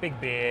 Yeah, big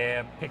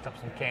beer. Picked up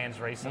some cans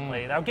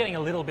recently. They were getting a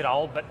little bit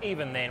old, but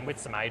even then, with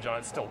some age on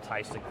it, still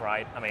tasted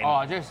great. I mean,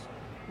 just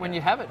when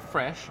you have it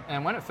fresh,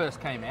 and when it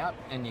first came out,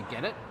 and you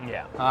get it,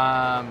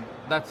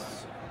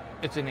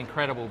 it's an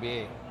incredible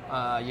beer.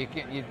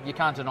 You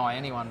can't deny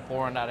anyone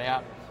pouring that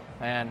out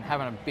and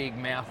having a big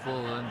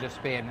mouthful and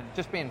just being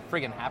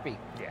friggin' happy.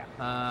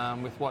 Yeah.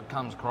 With what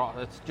comes across,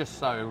 it's just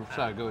so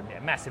good.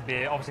 Yeah, massive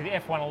beer. Obviously the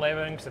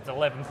F111 because it's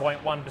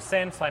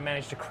 11.1%. So they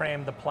managed to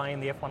cram the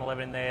plain, the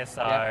F111 in there. So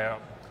that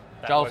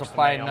Joel's a works for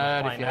plain me.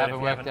 nerd if you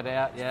haven't worked it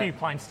out. A few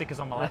plain stickers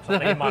on my laptop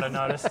that you might have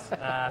noticed.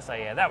 So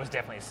yeah, that was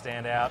definitely a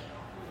standout.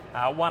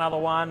 One other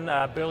one,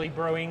 Burley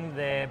Brewing,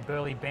 their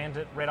Burley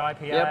Bandit Red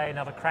IPA,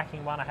 another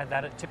cracking one. I had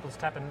that at Tippler's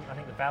Tap in, I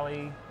think, the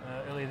Valley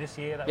earlier this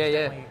year. That was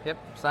definitely...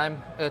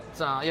 Same.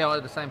 It's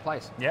at the same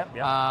place. Yep.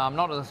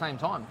 Not at the same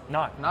time.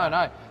 No.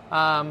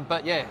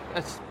 But yeah,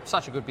 it's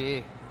such a good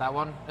beer, that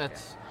one.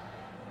 It's,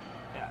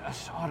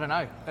 I don't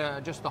know,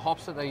 just the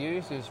hops that they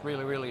use is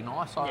really, really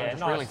nice. I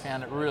just really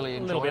found it really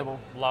enjoyable. A little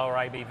bit lower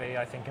ABV,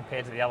 I think,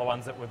 compared to the other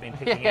ones that we've been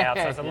picking out.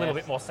 So it's a little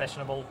bit more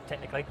sessionable,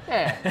 technically.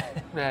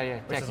 Yeah,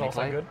 Which is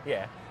also good.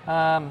 Yeah.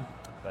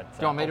 But,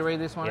 do you want me to read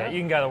this one Yeah, out? you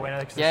can go the winner.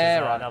 Because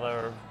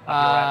Another.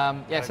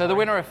 So the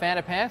winner of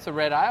Fanta Pants, a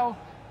red ale,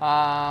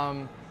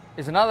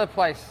 is another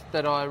place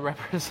that I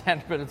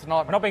represent, but it's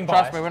not. We're not being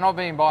biased. Trust me, we're not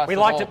being biased. We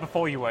liked it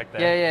before you worked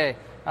there.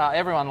 Yeah.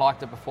 Everyone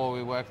liked it before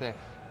we worked there.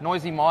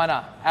 Noisy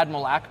Miner,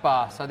 Admiral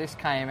Akbar. So this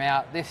came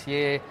out this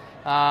year.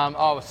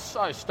 I was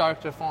so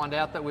stoked to find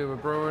out that we were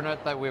brewing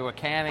it, that we were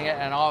canning it,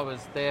 and I was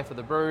there for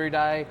the brewery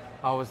day.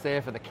 I was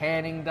there for the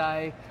canning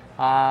day.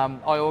 I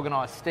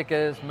organised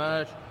stickers,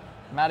 merch.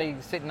 Matty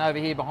sitting over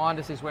here behind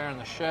us is wearing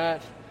the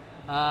shirt.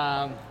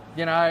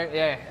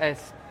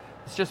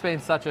 It's just been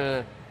such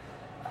a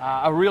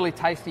really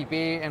tasty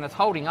beer, and it's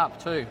holding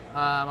up too.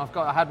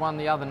 I had one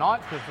the other night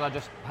because I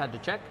just had to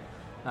check.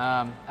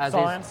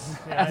 Science.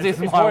 It's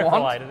work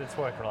related. It's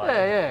work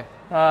related.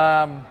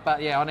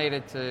 But yeah, I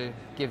needed to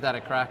give that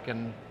a crack,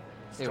 and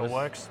Still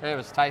works. It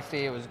was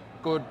tasty. It was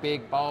good,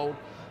 big, bold.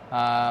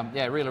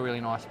 Really,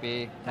 really nice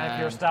beer. And if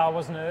you're a Star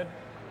Wars nerd,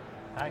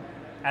 hey,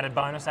 added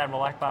bonus,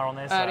 Admiral Akbar on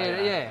there. So,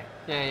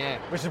 yeah.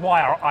 Which is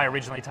why I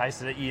originally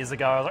tasted it years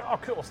ago. I was like, oh,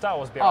 cool, Star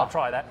Wars beer. I'll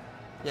try that.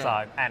 Yeah.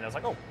 So, and I was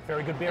like, oh,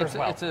 very good beer as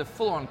well. It's a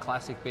full-on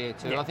classic beer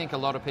too. I think a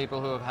lot of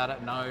people who have had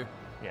it know.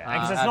 Yeah,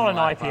 because it's not an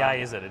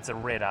IPA, is it? It's a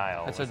red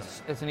ale.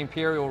 It's an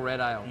imperial red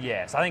ale.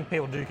 Yes, I think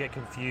people do get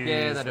confused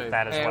they do. with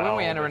that as well. When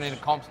we enter it into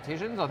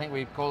competitions, I think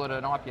we call it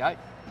an IPA,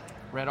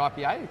 red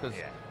IPA.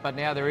 But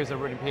now there is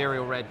an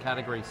imperial red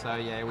category, so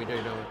yeah, we do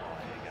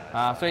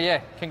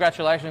it.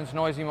 Congratulations,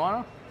 Noisy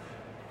Miner.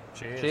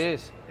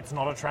 Cheers. It's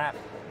not a trap.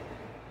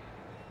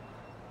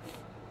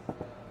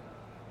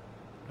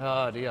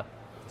 Oh dear.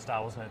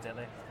 Star Wars nerds out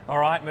there. All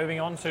right, moving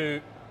on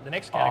to the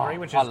next category,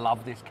 which is... I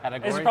love this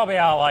category. This is probably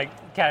our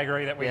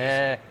category that we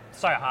just...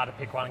 So hard to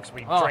pick one because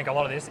we drink a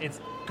lot of this.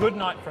 It's Good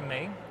Night From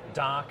Me,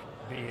 dark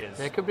beers.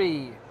 There could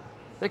be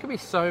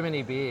so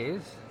many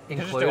beers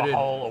included. Just do a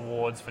whole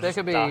awards for just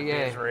dark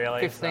beers,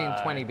 really. 15,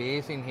 20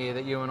 beers in here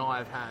that you and I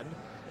have had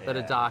that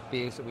are dark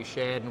beers that we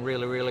shared and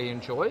really, really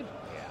enjoyed.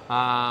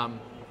 Yeah.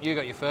 You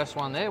got your first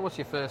one there. What's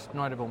your first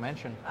notable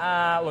mention?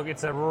 Look,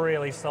 it's a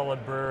really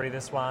solid brewery,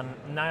 this one.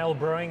 Nail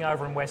Brewing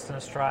over in Western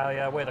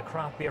Australia, where the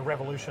craft beer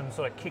revolution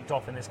sort of kicked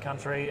off in this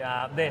country.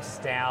 Their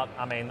stout,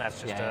 I mean,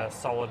 that's just a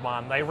solid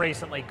one. They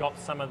recently got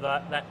some of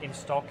that in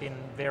stock in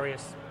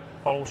various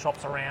bottle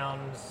shops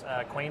around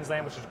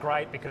Queensland, which is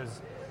great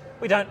because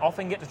we don't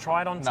often get to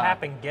try it on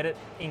tap and get it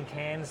in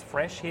cans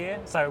fresh here.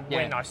 So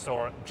when I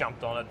saw it,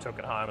 jumped on it, took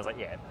it home, I was like,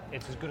 yeah,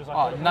 it's as good as I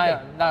thought it would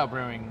be. Nail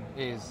Brewing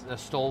is a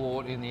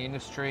stalwart in the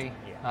industry,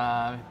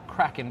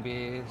 cracking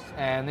beers,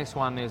 and this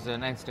one is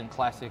an instant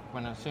classic.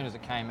 As soon as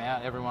it came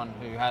out, everyone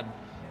who had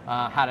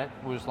it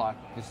was like,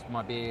 this is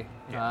my beer,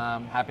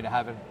 happy to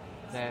have it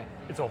there.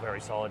 It's all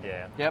very solid,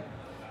 Yep.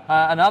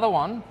 Another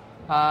one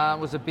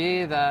was a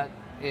beer that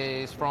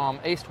is from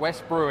East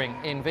West Brewing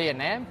in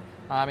Vietnam,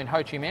 in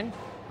Ho Chi Minh.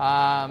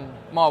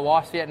 My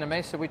wife's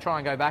Vietnamese, so we try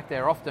and go back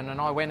there often, and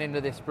I went into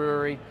this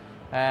brewery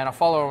and I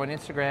follow her on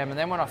Instagram, and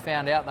then when I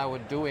found out they were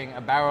doing a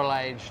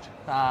barrel-aged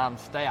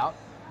stout,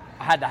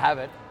 I had to have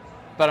it.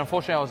 But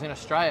unfortunately I was in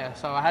Australia,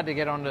 so I had to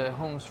get onto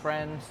Hung's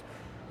Friends,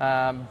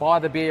 buy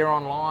the beer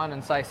online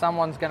and say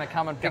someone's going to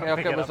come and pick it up.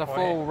 It was a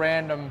full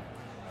random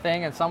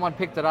thing, and someone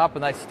picked it up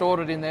and they stored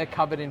it in their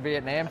cupboard in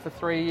Vietnam for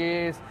 3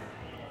 years.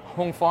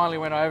 Hung finally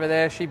went over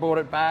there, she bought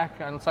it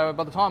back, and so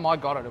by the time I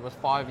got it, it was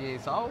 5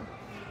 years old.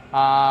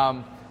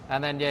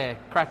 And then,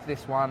 cracked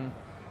this one,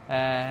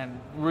 and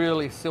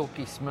really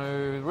silky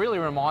smooth. Really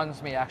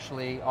reminds me,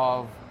 actually,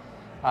 of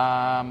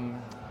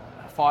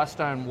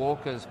Firestone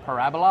Walker's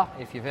Parabola,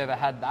 if you've ever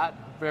had that.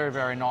 Very,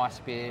 very nice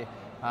beer,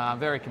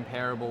 very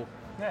comparable.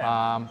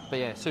 Yeah. But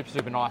yeah,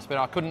 super nice. But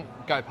I couldn't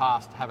go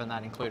past having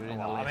that included in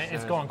the list. I mean,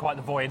 it's gone quite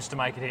the voyage to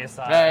make it here,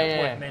 so Yeah, it's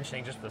yeah. worth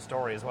mentioning just for the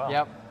story as well.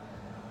 Yep.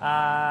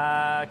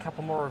 A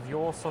couple more of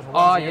your sort of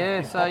ones.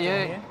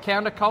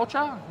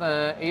 Counterculture,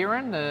 the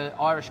Erin, the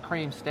Irish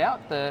cream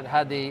stout that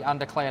had the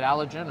undeclared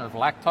allergen of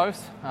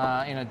lactose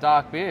in a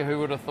dark beer. Who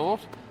would have thought?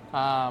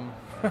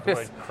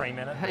 With cream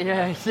in it.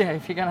 Yeah. If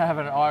you're going to have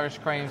an Irish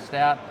cream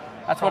stout,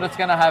 that's what it's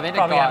going to have in it,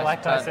 Probably guys. have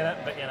lactose in it,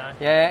 but you know.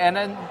 Yeah, and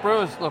then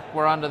brewers,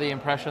 were under the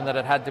impression that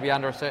it had to be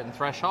under a certain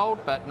threshold,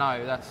 but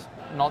no, that's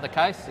not the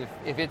case.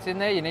 If it's in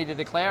there, you need to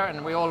declare it,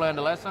 and we all learned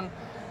a lesson.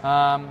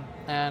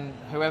 And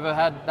whoever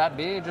had that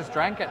beer just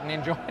drank it and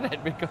enjoyed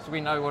it because we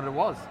know what it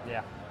was.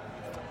 Yeah.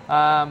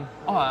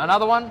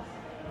 Another one,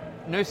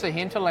 Noosa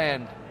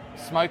Hinterland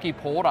Smoky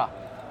Porter.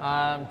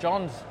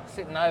 John's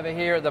sitting over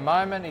here at the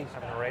moment. He's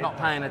not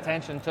paying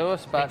attention to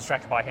us, but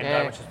distracted by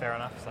Hendo, which is fair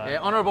enough. So. Yeah,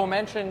 honourable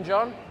mention,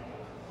 John,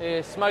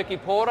 is Smoky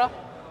Porter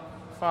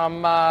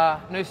from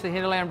Noosa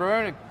Hinterland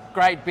Brewing. A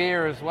great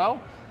beer as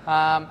well.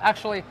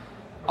 Actually,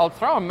 I'll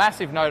throw a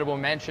massive notable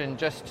mention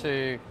just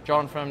to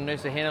John from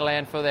Noosa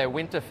Hinterland for their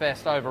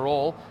Winterfest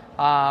overall.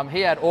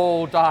 He had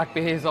all dark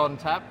beers on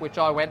tap, which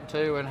I went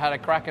to and had a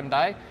cracking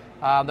day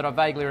that I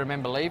vaguely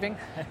remember leaving.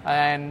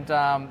 And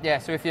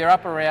so if you're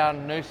up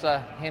around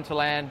Noosa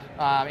Hinterland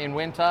in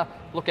winter,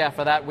 look out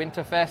for that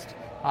Winterfest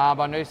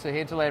by Noosa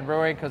Hinterland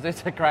Brewing because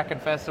it's a cracking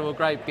festival,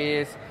 great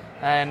beers.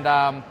 And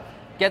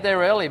get there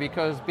early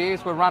because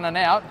beers were running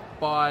out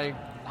by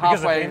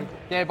halfway,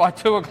 by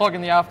 2 o'clock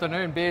in the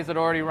afternoon, beers had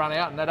already run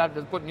out and they'd have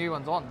to put new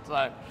ones on.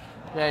 So,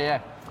 yeah.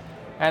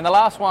 And the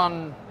last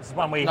one... This is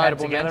one we had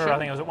together, I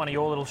think it was at one of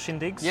your little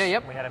shindigs. Yeah,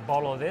 yep. We had a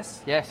bottle of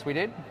this. Yes, we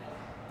did.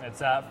 It's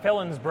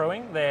Felons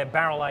Brewing, their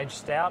barrel-aged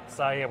stout.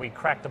 So, yeah, we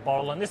cracked a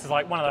bottle. And this is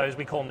like one of those,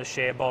 we call them the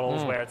share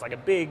bottles, where it's like a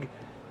big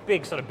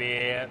sort of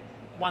beer,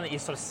 one that you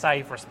sort of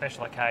save for a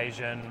special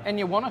occasion. And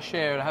you want to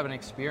share to have an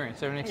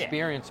experience. They're an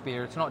experienced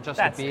beer. It's not just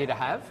a beer to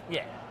have.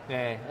 Yeah.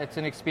 Yeah, it's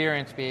an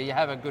experience beer. You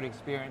have a good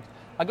experience,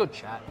 a good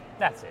chat.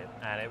 That's it.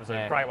 And it was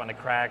a great one to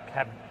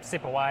crack,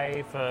 sip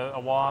away for a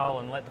while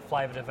and let the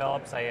flavour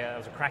develop. So, yeah, it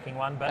was a cracking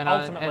one. But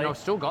ultimately... And I've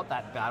still got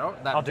that bottle.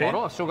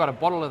 I've still got a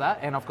bottle of that,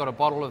 and I've got a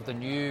bottle of the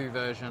new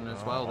version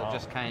as well that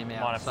just came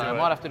out. So I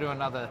might have to do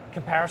another...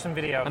 comparison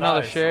video of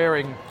another those.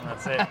 Sharing.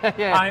 That's it.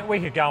 Yeah. I mean, we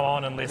could go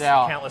on and list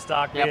countless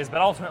dark beers,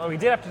 but ultimately we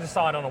did have to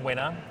decide on a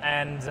winner.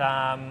 And,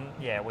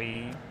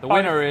 we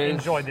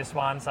enjoyed this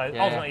one. So,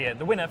 ultimately,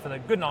 the winner for the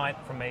good night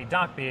from me,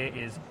 dark beer,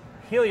 is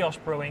Helios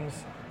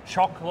Brewing's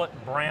Chocolate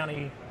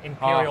Brownie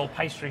Imperial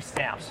Pastry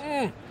Stout.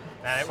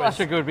 Such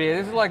a good beer.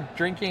 This is like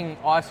drinking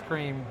ice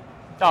cream.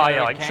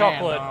 Like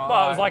chocolate.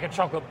 Well, it was like a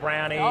chocolate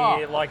brownie,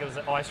 like it was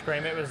ice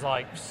cream. It was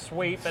like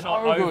sweet, but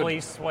not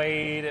overly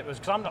sweet. It was,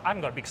 because I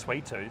haven't got a big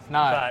sweet tooth. No.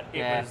 But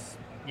it was,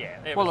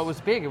 it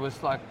was big. It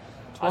was like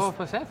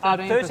 12%,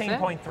 13%?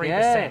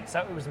 13.3%,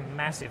 so it was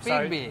massive.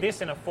 Big.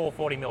 This in a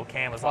 440ml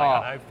can was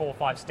like, 4 or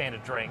 5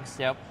 standard drinks.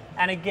 Yep.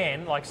 And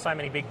again, like so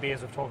many big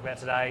beers we've talked about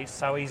today,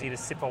 so easy to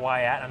sip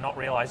away at and not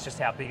realise just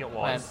how big it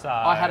was.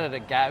 I had it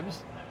at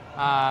Gab's,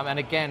 and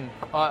again,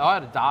 I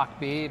had a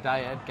dark beer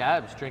day at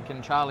Gab's,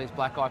 drinking Charlie's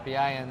Black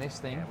IPA and this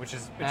thing. Which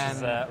is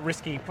a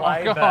risky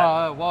play,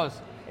 but... it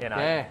was.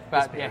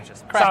 But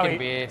just cracking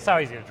beer. So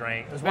easy to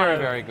drink. It was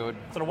very good.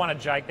 Sort of one of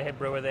Jake, the head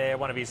brewer there,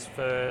 one of his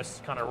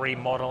first kind of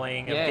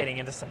remodelling of getting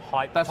into some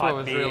hype. That's what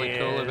was beers, really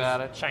cool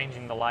about it.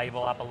 Changing the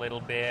label up a little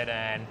bit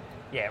and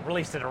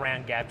released it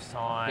around Gab's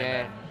time.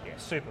 Yeah. And,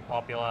 super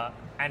popular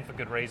and for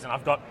good reason.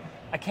 I've got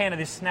a can of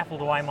this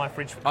snaffled away in my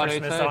fridge for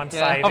Christmas that I'm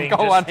saving. I've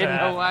got one hidden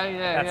away.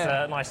 That's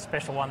a nice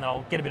special one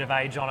that'll get a bit of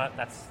age on it.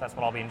 That's what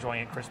I'll be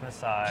enjoying at Christmas.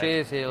 So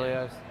cheers,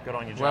 Helios. Good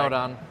on you, Jake. Well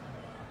done.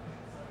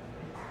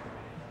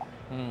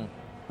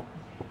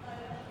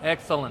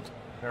 Excellent.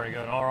 Very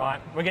good. All right.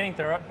 We're getting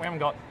through it. We haven't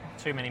got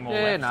too many more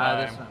left.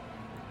 There's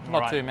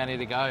not too many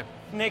to go.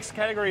 Next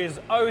category is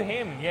Oh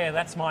Him. Yeah,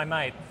 that's my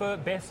mate. For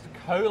best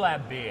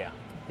collab beer.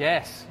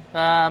 Yes.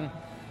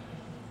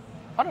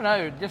 I don't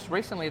know, just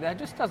recently there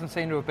just doesn't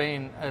seem to have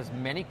been as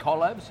many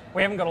collabs.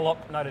 We haven't got a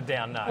lot noted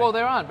down, no. Well,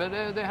 there aren't, but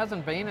there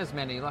hasn't been as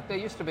many. Like, there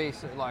used to be,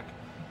 like,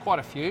 quite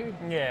a few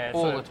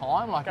all the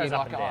time. Like, you're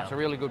like, it's a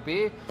really good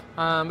beer.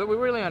 But we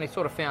really only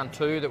sort of found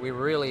 2 that we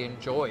really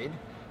enjoyed,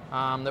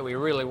 that we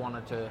really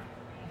wanted to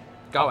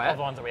go at. Of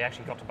the ones that we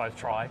actually got to both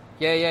try.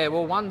 Yeah.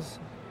 Well, one's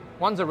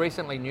a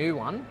recently new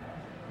one.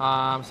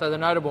 So the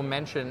notable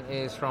mention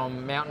is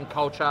from Mountain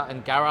Culture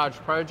and Garage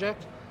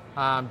Project,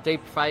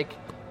 Deep Fake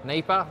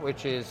NEPA,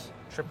 which is...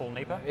 Triple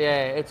NEPA?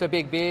 Yeah, it's a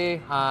big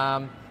beer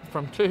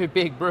from 2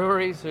 big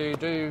breweries who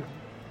do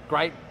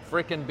great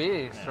frickin'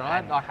 beers,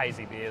 right? Like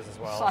hazy beers as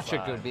well. Such a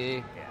good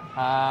beer.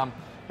 Yeah.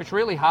 It's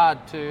really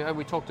hard to...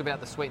 We talked about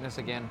the sweetness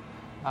again.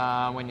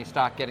 When you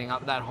start getting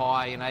up that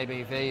high in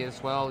ABV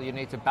as well, you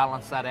need to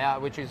balance that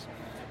out, which is,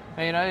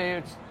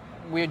 it's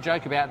we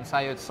joke about and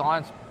say it's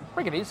science.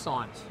 It is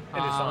science. It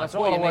is science. That's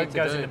what you need to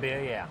goes do. into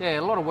beer, Yeah,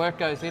 a lot of work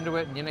goes into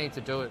it, and you need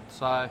to do it.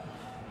 So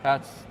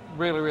that's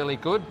really, really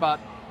good. But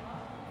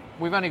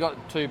we've only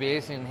got 2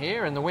 beers in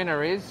here, and the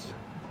winner is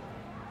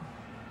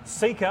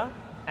Seeker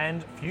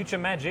and Future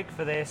Magic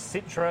for their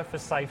Citra for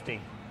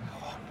safety.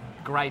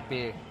 Great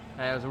beer.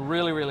 It was a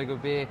really, really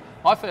good beer.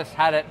 I first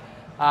had it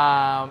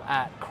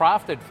at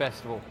Crafted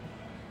Festival.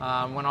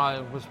 When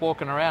I was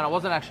walking around, I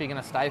wasn't actually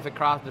going to stay for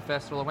Crafted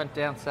Festival. I went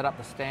down, set up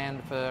the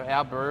stand for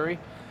our brewery,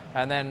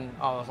 and then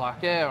I was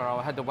like,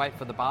 I had to wait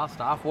for the bar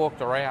staff,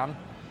 walked around,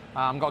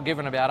 got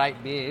given about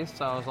 8 beers,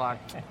 so I was like,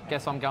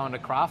 guess I'm going to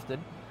Crafted.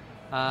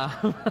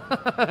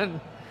 And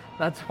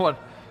that's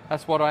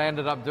what I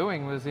ended up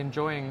doing, was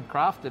enjoying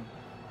Crafted.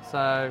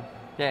 So,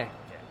 yeah.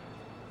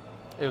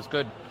 It was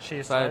good.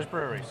 Cheers to those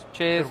breweries.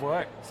 Cheers. Good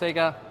work.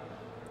 Sega,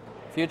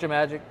 Future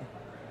Magic.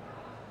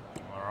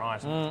 All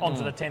right. On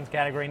to the 10th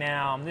category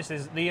now. This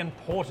is the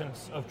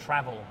importance of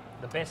travel.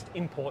 The best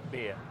import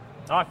beer.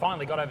 I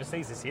finally got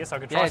overseas this year, so I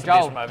could try some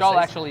beers from overseas. Joel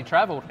actually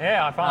travelled.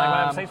 Yeah, I finally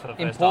went overseas for the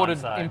first time.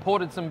 So.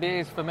 Imported some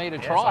beers for me to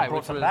try. So I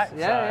brought some back.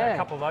 Yeah. A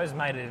couple of those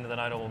made it into the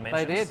notable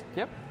mentions. They did,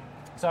 yep.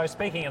 So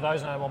speaking of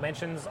those notable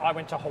mentions, I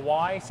went to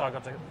Hawaii, so I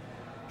got to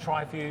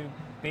try a few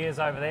beers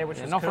over there, which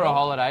was not cool. for a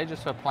holiday,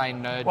 just for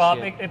plain nerd Well,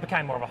 shit. it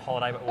became more of a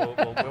holiday,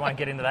 but we won't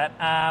get into that.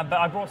 But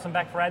I brought some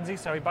back for Adzi,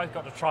 so we both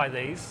got to try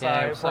these.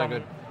 Yeah, it was so from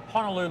good.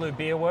 Honolulu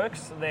Beer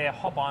Works, their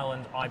Hop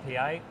Island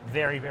IPA,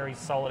 very, very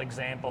solid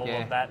example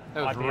of that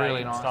it was IPA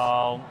really nice.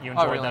 style. You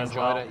enjoyed that as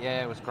well? I really enjoyed it,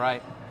 yeah, it was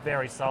great.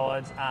 Very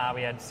solid.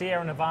 We had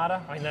Sierra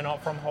Nevada. I mean, they're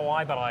not from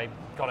Hawaii, but I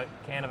got a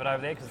can of it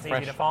over there because it's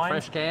easy to find.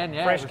 Fresh can,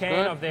 yeah. Fresh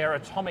can of their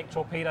Atomic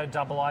Torpedo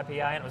Double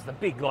IPA, and it was the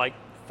big,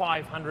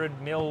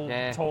 500 mil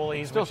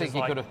tallies. Still think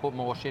you could have put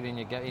more shit in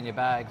your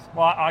bags.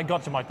 Well, I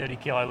got to my 30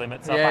 kilo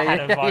limit, so if I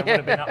had I would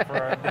have been up for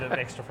a bit of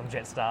extra from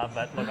Jetstar.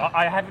 But look,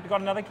 I have got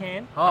another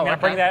can. I'm going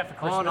to bring that out for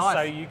Christmas, nice.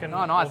 so you can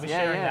nice. we'll be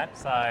sharing that.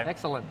 So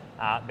excellent.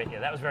 But yeah,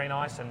 that was very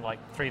nice, and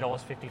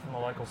 $3.50 from the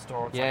local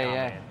store. It's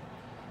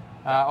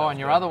and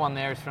your other one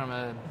there is from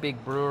a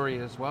big brewery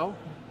as well.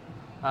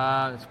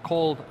 It's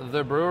called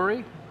The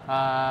Brewery.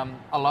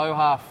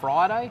 Aloha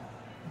Friday.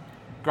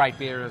 Great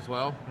beer as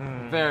well.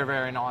 Very,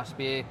 very nice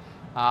beer.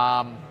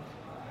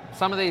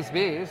 Some of these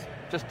beers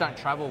just don't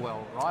travel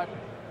well, right?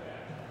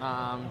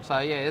 So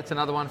yeah, it's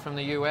another one from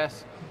the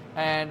US.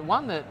 And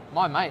one that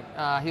my mate,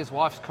 his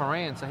wife's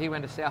Korean, so he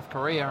went to South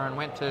Korea and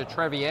went to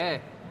Trevier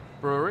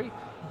Brewery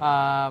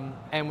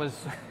and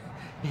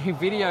he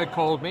video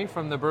called me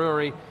from the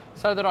brewery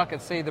so that I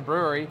could see the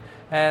brewery.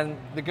 And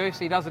the goose,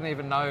 he doesn't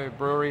even know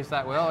breweries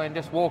that well, and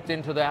just walked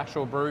into the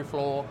actual brew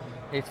floor.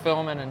 He's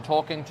filming and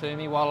talking to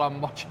me while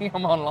I'm watching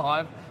him on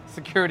live.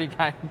 Security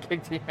came and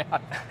kicked him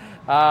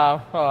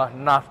out.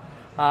 Nuts.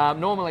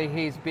 Normally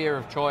his beer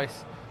of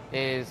choice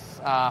is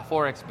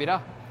 4X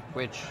Bitter,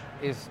 which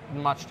is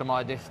much to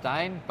my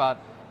disdain, but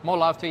more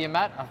love to you,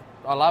 Matt.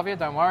 I love you,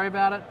 don't worry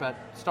about it, but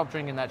stop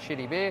drinking that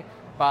shitty beer.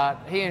 But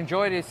he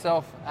enjoyed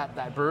himself at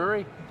that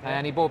brewery,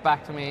 and he brought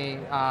back to me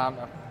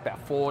about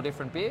 4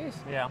 different beers.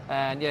 Yeah.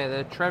 And yeah,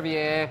 the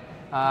Trevier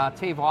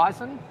T.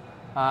 Weizen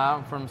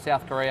from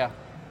South Korea.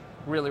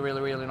 Really, really,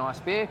 really nice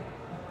beer,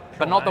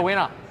 but not the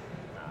winner.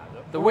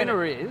 The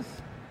winner is...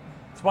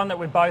 It's one that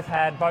we both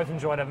had, both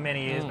enjoyed over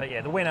many years, but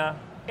yeah, the winner,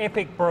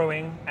 Epic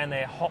Brewing and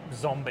their Hop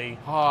Zombie.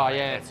 Oh,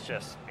 yeah. It's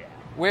just... Yeah.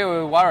 We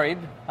were worried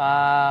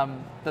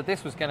that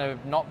this was going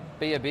to not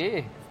be a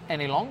beer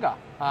any longer,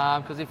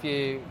 because if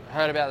you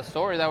heard about the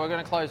story, they were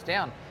going to close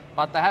down.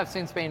 But they have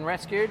since been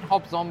rescued.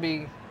 Hop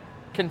Zombie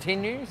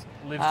continues.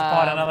 Lives to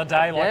fight another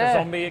day a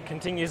zombie. It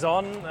continues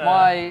on.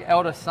 My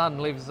eldest son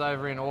lives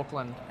over in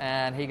Auckland,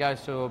 and he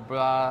goes to a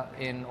bar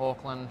in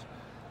Auckland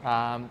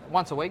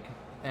once a week.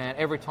 And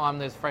every time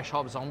there's fresh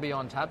Hop Zombie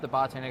on tap, the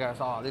bartender goes,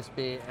 "Oh, this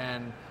beer,"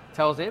 and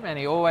tells him, and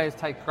he always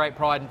takes great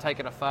pride in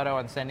taking a photo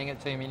and sending it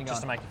to me. And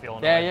just to make you feel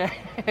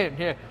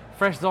yeah.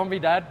 Fresh zombie,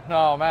 Dad.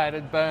 Oh man,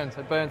 it burns.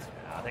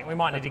 I think we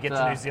might need to get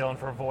to New Zealand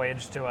for a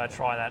voyage to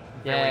try that.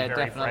 Very,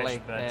 very definitely.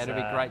 Fresh, but, it'd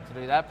be great to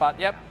do that. But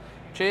yep.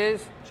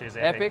 Cheers. Cheers,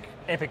 Epic.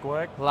 Epic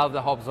work. Love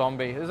the Hop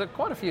Zombie. There's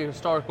quite a few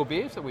historical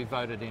beers that we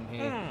voted in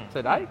here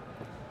today.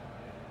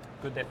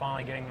 Good they're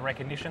finally getting the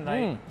recognition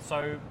they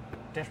so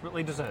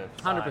desperately deserve.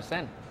 So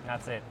 100%.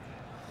 That's it.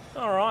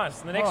 All right,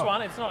 so the next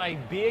one, it's not a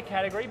beer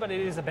category, but it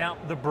is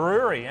about the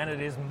brewery, and it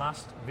is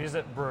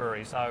must-visit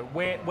brewery. So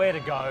where to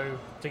go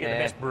to get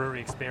the best brewery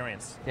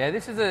experience? Yeah,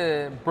 this is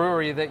a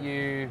brewery that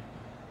you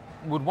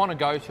would want to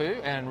go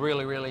to and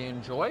really, really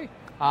enjoy.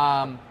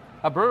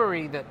 A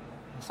brewery that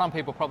some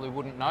people probably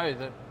wouldn't know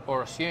that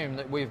or assume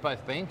that we've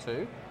both been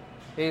to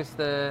is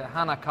the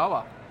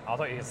Hanakawa. I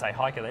thought you could say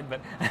hiker then,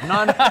 but...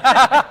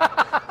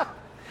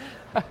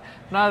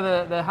 No,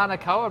 the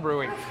Hanakawa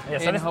Brewing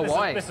in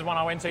Hawaii. This is one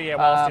I went to,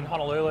 whilst in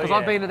Honolulu. Because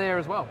I've been to there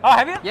as well. Oh,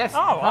 have you? Yes,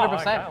 100%.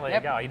 Okay, there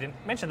you go. You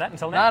didn't mention that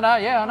until now. No,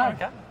 I know.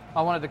 Okay.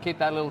 I wanted to keep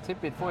that little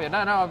tidbit for you. No,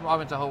 I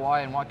went to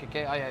Hawaii and Waikiki.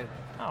 Okay.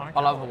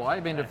 I love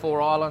Hawaii. Been to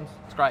 4 islands.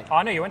 It's great.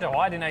 I knew you went to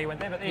Hawaii. I didn't know you went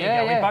there, but there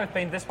you go. We've both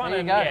been to this one,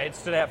 and it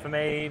stood out for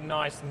me.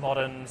 Nice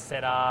modern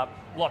setup,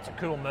 lots of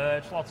cool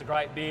merch, lots of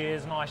great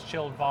beers, nice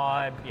chilled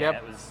vibe. Yeah,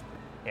 it was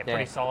Yeah,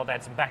 pretty solid. They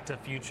had some Back to the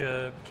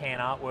Future can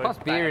artwork. Plus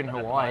beer in at the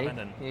Hawaii.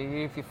 moment, and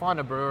If you find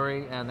a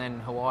brewery and then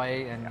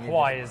Hawaii and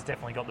Hawaii has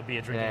definitely got the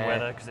beer drinking Yeah.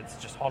 weather because it's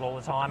just hot all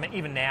the time. And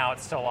even now,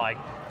 it's still like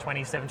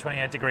 27,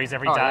 28 degrees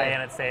every Oh, day, yeah.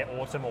 and it's their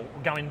autumn or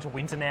going into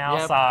winter now.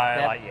 Yep, So,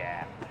 yep. like,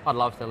 yeah, I'd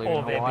love to live all in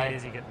of their Hawaii.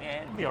 beers, you could,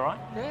 it'd be all right.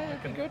 Yeah,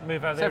 it'd be good.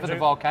 Move over Except there. for the and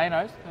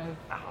volcanoes.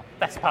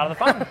 that's part of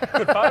the fun.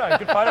 Good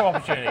photo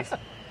opportunities.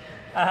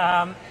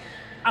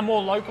 A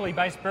more locally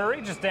based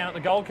brewery just down at the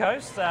Gold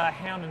Coast,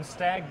 Hound and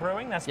Stag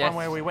Brewing. That's Yes. one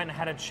where we went and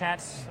had a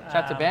chat.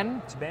 Chat to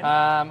Ben.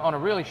 On a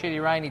really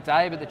shitty rainy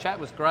day, but the chat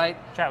was great.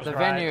 Chat was the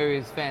great. venue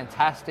is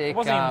fantastic. It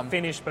wasn't even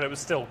finished, but it was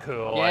still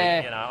cool.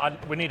 Yeah.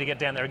 Like, we need to get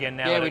down there again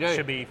now Yeah, that we it do.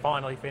 should be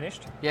finally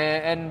finished.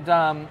 Yeah, and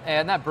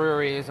that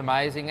brewery is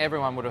amazing.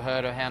 Everyone would have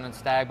heard of Hound and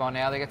Stag by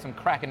now. They get some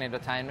cracking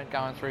entertainment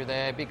going through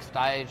there, big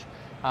stage,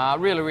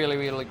 really, really,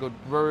 really good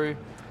brew.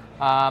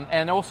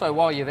 And also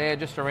while you're there,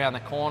 just around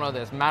the corner,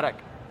 there's Maddock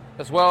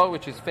as well,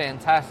 which is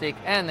fantastic,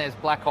 and there's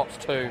Black Hops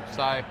too.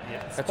 So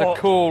it's a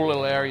cool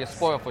little area.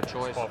 Spoil for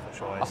choice. Spoil for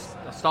choice.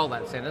 I stole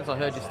that sentence. I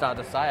heard you start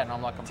to say it, and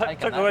I'm like, I'm taking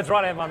Took that. the words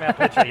right out of my mouth,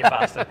 literally, you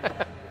bastard.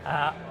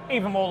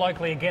 Even more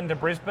locally again to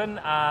Brisbane,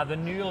 the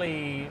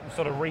newly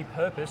sort of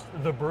repurposed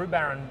the Brew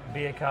Baron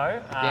Beer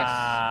Co.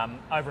 Yes.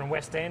 Over in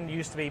West End,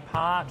 used to be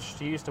Parched.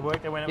 You used to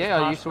work there when it was Yeah,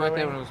 Parched I used to work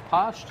there when it was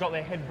Parched. Got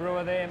their head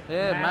brewer there.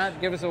 Yeah, Matt,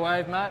 give us a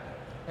wave, Matt.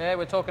 Yeah,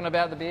 we're talking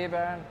about the Beer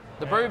Baron.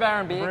 The Brew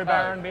Baron Beer Co. Brew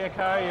Baron Beer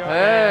Co.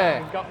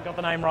 Yeah. Got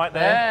the name right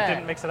there. Yeah.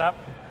 Didn't mix it up.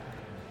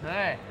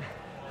 Yeah.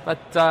 But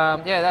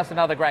yeah, that's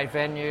another great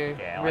venue.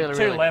 Yeah, really, like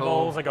really two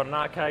levels. Cool. I got an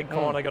arcade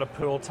corner, got a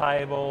pool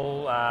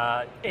table,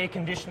 air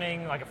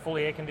conditioning, like a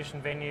fully air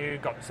conditioned venue.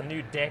 Got some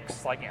new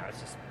decks. Like, it's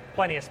just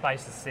plenty of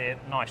space to sit.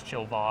 Nice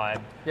chill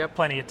vibe. Yep.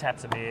 Plenty of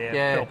taps of beer.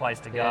 Yeah. Cool place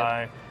to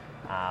go.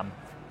 Yeah.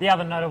 The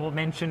other notable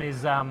mention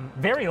is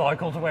very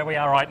local to where we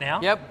are right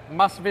now. Yep,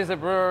 must visit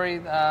brewery.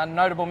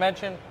 Notable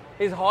mention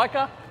is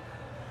Hiker.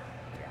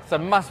 It's a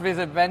must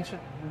visit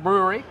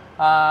brewery.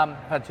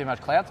 Had too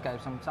much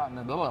cloudscape.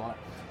 Something.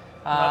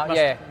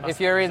 If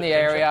you're in the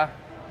area,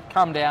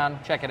 come down,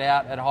 check it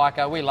out at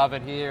Hiker. We love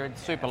it here.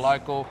 It's super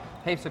local.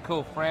 Heaps of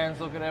cool friends.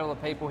 Look at all the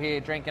people here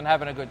drinking,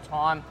 having a good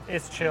time.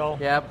 It's chill.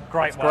 Yep,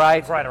 Great it's one.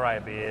 great. Great array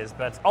of beers.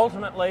 But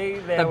ultimately,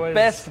 there was The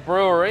best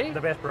brewery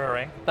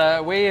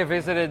that we have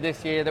visited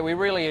this year that we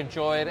really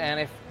enjoyed, and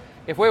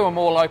if we were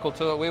more local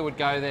to it, we would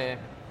go there.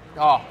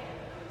 Oh,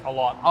 a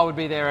lot. I would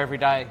be there every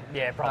day.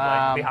 Yeah,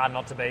 probably. It'd be hard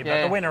not to be. But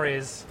yeah. the winner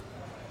is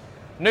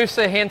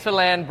Noosa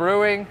Hinterland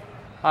Brewing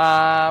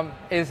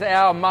is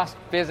our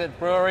must-visit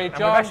brewery. we've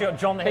John, actually got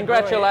John the head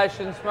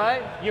congratulations,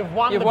 mate. You've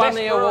won You've the won best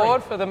the brewery.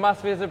 award for the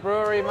must-visit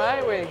brewery,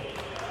 mate.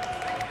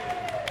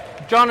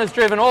 John has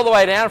driven all the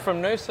way down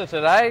from Noosa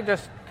today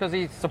just because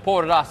he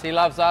supported us. He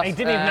loves us. He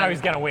didn't even know he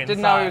was going to win.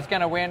 Didn't know he was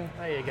going to win.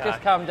 There you go.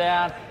 Just come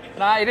down.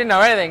 No, he didn't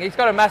know anything. He's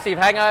got a massive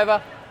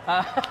hangover.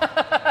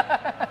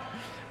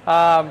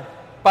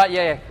 But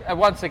yeah,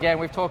 once again,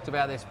 we've talked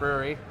about this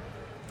brewery.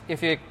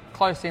 If you're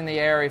close in the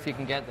area, if you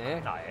can get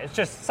there. No, it's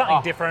just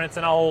something different. It's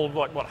an old,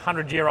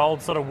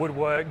 100-year-old sort of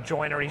woodwork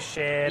joinery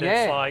shed.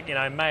 Yeah. It's like,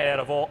 made out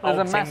of old There's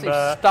a timber.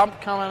 massive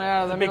stump coming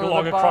out of the Big middle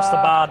log of the across the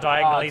bar Oh,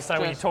 diagonally. it's So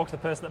when you just- talk to the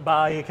person at the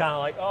bar, you're kind of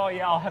like, oh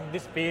yeah, I'll have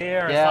this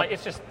beer. And Yeah.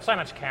 it's just so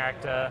much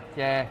character.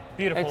 Yeah.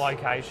 Beautiful It's-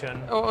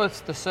 location. Oh,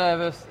 it's the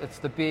service, it's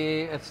the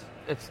beer,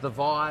 it's the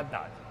vibe.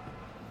 No.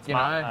 You know?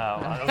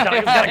 I was going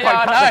to quote Yeah,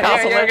 I Country know, Castle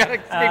yeah, there. you're gonna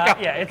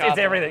keep going. It's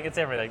everything. It's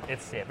everything.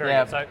 It's very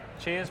Yeah. good. So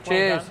cheers.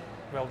 Cheers.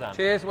 Well done.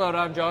 Cheers, well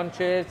done, John.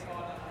 Cheers.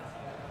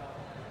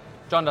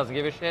 John doesn't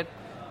give a shit.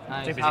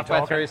 He's busy halfway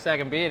talking. through his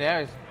second beer now.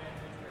 He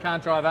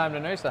can't drive home to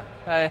Noosa.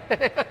 Hey.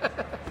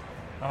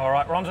 All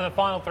right, we're on to the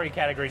final three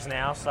categories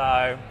now.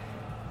 So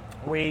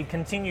we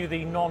continue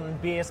the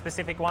non-beer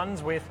specific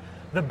ones with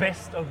the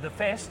best of the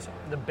fest,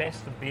 the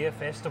best of beer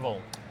festival.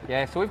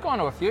 Yeah, so we've gone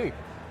to a few.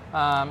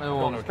 Well,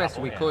 to a as best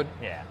couple, we yeah. could.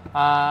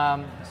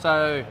 Yeah.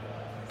 So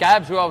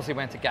Gabs, we obviously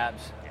went to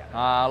Gabs.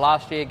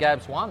 Last year,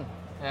 Gabs won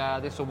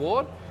this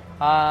award,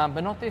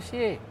 but not this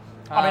year.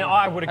 I mean,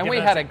 I would have and given we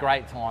it had to- a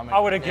great time. I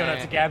would have given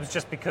it to Gabs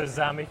just because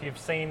if you've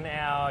seen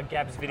our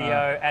Gabs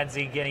video,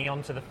 Adzi getting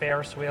onto the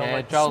Ferris wheel. Yeah,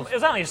 it Joel's-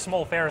 was only a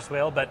small Ferris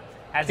wheel, but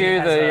Adzi Cue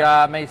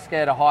has the me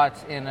scared of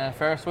heights in a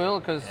Ferris wheel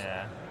because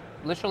yeah.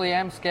 literally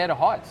am scared of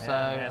heights. So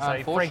so he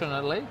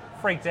unfortunately,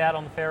 freaked out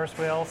on the Ferris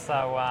wheel.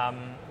 So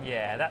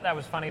that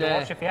was funny to Yeah.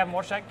 watch. If you haven't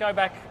watched that, go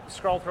back,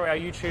 scroll through our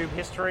YouTube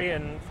history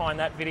and find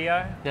that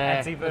video.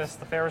 Yeah, Adzi versus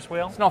the Ferris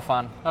wheel. it's not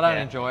fun. I don't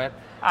Yeah. enjoy it.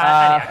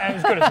 And it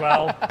was good as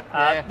well.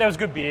 Yeah. There was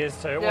good beers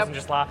too. It Yep. wasn't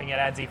just laughing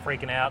at Adzi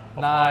freaking out.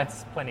 No.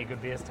 It's plenty of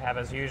good beers to have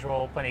as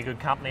usual. Plenty of good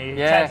company.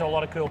 Yeah. Chatted to a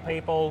lot of cool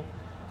people.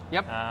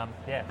 Yep.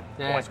 Yeah,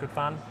 Yeah. always good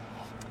fun.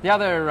 The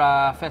other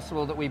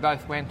festival that we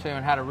both went to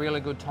and had a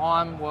really good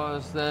time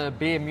was the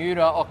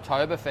Bermuda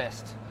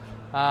Oktoberfest.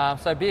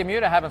 So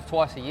Bermuda happens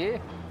twice a year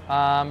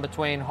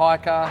between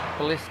Hiker,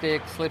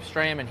 Ballistic,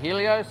 Slipstream and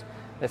Helios.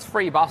 There's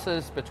free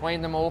buses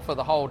between them all for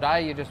the whole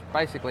day. You just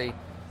basically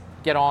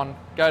get on,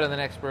 go to the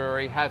next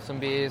brewery, have some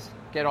beers,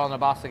 get on the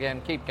bus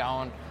again, keep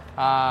going.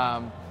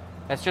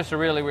 it's just a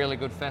really, really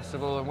good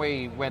festival. And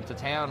we went to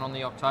town on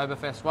the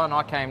Oktoberfest one.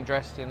 I came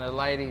dressed in a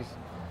ladies',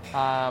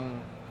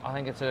 I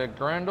think it's a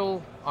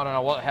grundle. I don't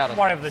know how to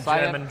whatever the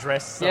say German it.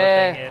 dress sort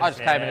of thing is. I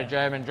just came in a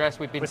German dress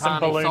with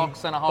some Bintani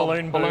socks and a whole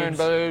balloon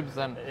boobs.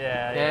 And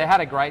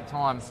had a great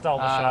time. Stole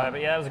the show, but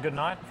yeah, it was a good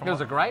night. It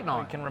was a great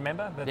night. I can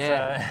remember. But,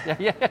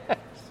 yeah.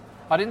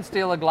 I didn't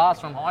steal a glass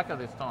from Hiker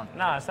this time.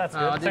 No, so that's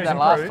good. I did that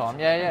last time.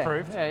 Yeah.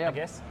 Improved, yeah. I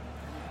guess.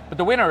 But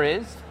the winner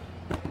is...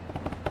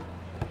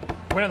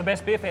 Winner of the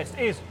Best Beer Fest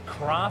is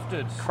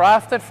Crafted.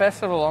 Crafted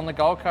Festival on the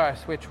Gold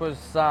Coast, which was...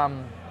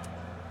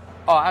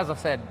 as I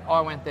said, I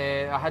went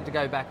there. I had to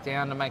go back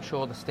down to make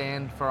sure the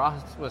stand for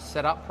us was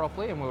set up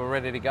properly and we were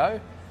ready to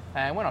go.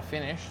 And when I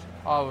finished,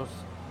 I was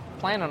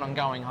planning on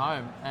going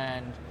home.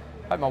 And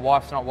I hope my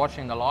wife's not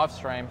watching the live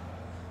stream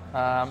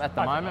at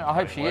the moment. I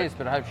hope she is,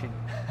 but I hope she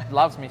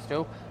loves me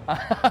still.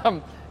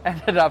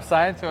 Ended up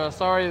saying to her,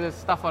 sorry, there's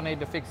stuff I need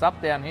to fix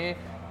up down here.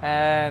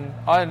 And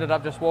I ended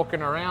up just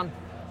walking around,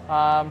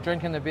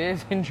 drinking the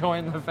beers,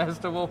 enjoying the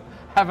festival,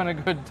 having a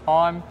good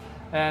time,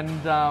 and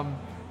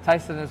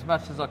tasting as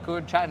much as I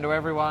could, chatting to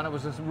everyone. It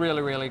was just a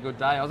really, really good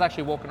day. I was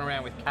actually walking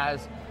around with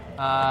Kaz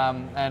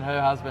and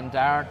her husband,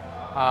 Darren.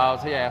 I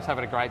was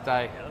having a great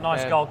day.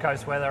 Nice Gold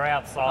Coast weather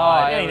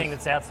outside. Anything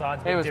that's outside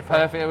is a bit was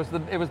different.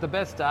 perfect. It was the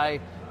best day,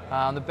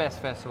 the best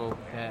festival.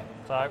 Yeah.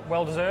 So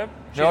well deserved.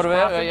 Cheers,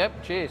 Crafted.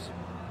 Yep. Cheers.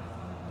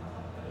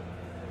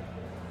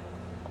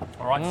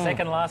 All right,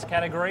 second last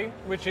category,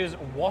 which is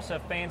What's a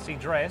Fancy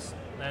Dress,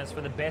 and it's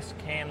for the best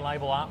can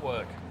label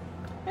artwork.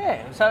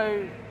 Yeah.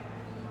 So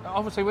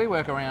obviously we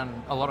work around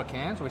a lot of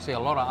cans. We see a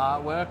lot of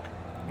artwork.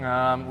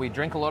 We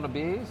drink a lot of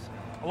beers.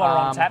 A lot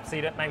are on tap, so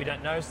you maybe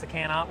don't notice the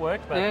can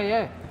artwork. But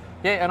yeah.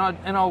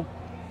 And I'll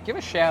give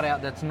a shout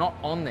out that's not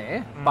on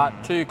there,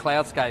 but to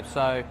Cloudscape.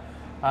 So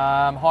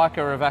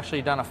Hiker have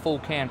actually done a full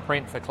can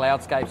print for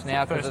Cloudscapes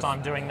now. First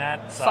time doing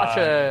that. So. Such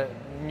a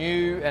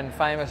new and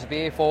famous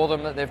beer for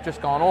them that they've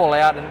just gone all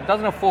out. And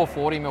doesn't a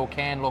 440ml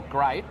can look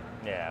great?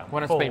 Yeah.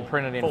 When it's been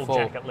printed in full.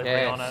 Jacket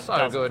livery on it. So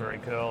Does good. Look very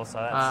cool. So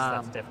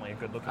that's definitely a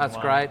good looking one.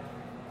 That's great.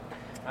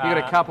 You got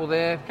a couple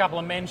there. A couple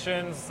of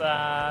mentions.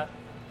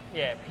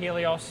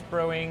 Helios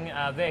Brewing,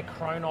 their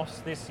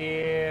Kronos this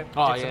year. Did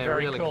some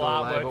very really cool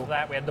artwork label. for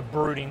that. We had the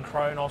brooding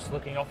Kronos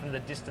looking off into the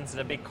distance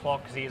at a big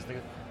clock because he is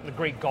the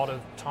Greek god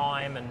of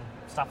time and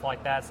stuff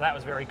like that. So that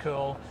was very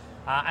cool.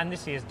 And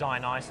this year's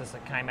Dionysus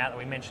that came out that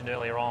we mentioned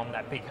earlier on,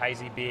 that big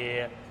hazy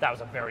beer, that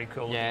was a very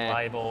cool looking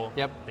label.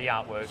 Yep. The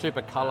artwork.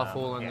 Super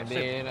colourful in the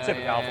beer.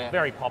 Super colourful,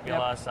 very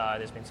popular. So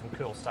there's been some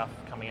cool stuff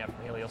coming out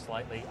from Helios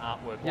lately,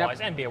 artwork-wise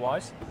and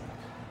beer-wise.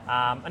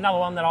 Another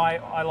one that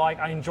I like,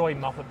 I enjoy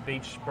Moffat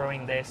Beach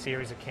Brewing, their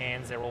series of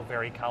cans. They're all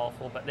very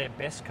colourful, but their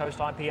Best Coast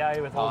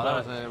IPA with all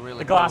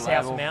the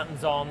Glasshouse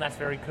Mountains on, that's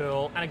very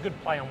cool. And a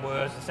good play on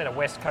words, instead of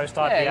West Coast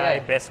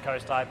IPA, Best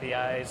Coast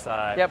IPA.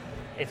 So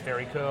it's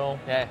very cool.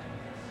 Yeah.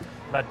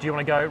 But do you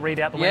want to go read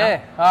out the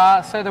winner?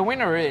 Yeah. So the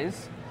winner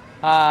is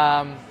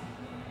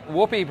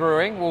Whoopi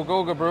Brewing,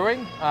 Woolgoolga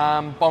Brewing,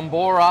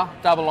 Bombora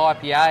Double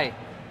IPA.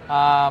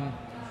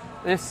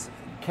 This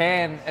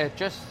can, it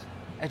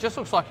just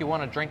looks like you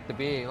want to drink the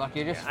beer. Like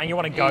you just and you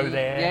want to go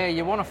there. Yeah,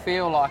 you want to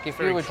feel like if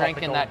you were tropical.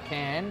 drinking that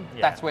can,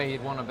 that's where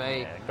you'd want to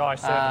be. Yeah, guy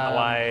surfing the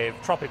wave,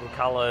 tropical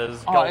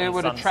colours, it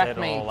would attract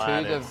me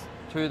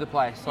to the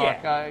place.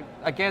 Like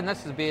again,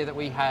 this is a beer that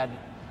we had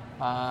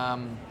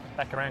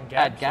back around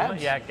Gabs. At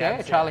Gabs.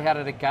 Gabs. Charlie had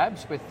it at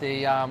Gabs with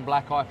the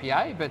black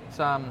IPA. But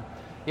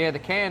the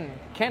can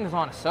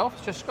design itself,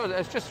 it's just good.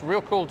 It's just a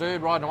real cool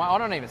dude riding away. I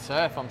don't even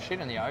surf. I'm shit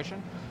in the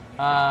ocean.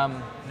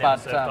 But you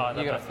got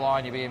to fly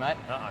in your beer, mate.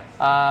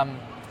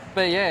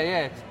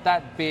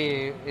 That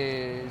beer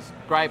is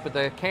great. But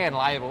the can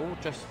label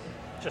just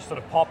sort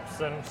of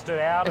pops and stood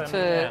out.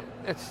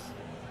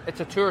 It's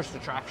a tourist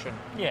attraction.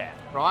 Yeah.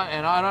 Right.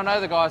 And I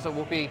know the guys at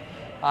Whoopi.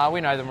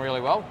 We know them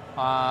really well.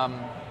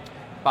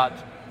 But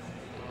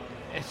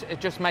it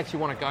just makes you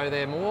want to go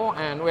there more,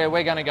 and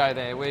we're going to go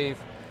there. We've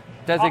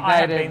designated. I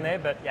haven't been there,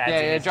 but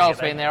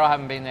Joel's been there. I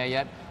haven't been there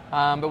yet.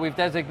 But we've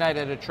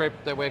designated a trip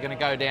that we're going to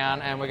go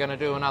down, and we're going to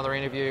do another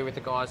interview with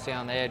the guys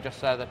down there, just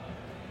so that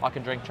I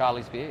can drink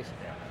Charlie's beers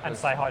and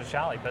say hi to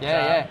Charlie.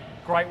 But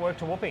great work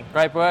to Whoopi.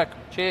 Great work.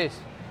 Cheers.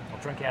 I'll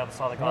drink out of the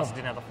side of the glass. I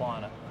didn't have the fly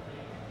on it.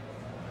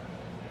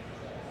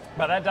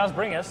 But that does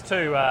bring us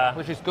to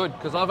which is good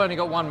because I've only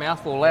got one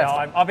mouthful left.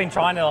 Yeah, I've been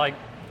trying to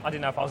I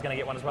didn't know if I was going to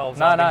get one as well.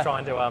 So I've been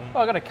trying to. Well,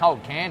 I've got a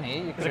cold can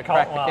here. You could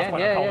crack the can. It's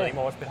not cold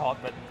anymore. It's a bit hot,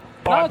 but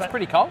it's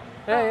pretty cold.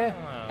 Yeah.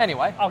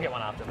 Anyway, I'll get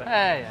one after. But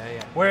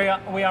yeah.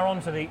 We are on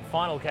to the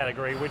final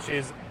category, which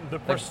is the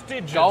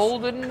prestigious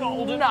golden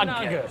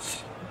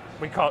nugget.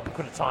 We could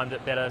have timed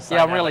it better. So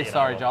I'm really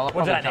sorry, Joel.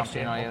 We'll do that next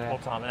year. We'll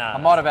time it. I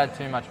might have had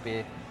too much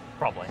beer.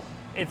 Probably.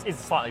 It's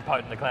slightly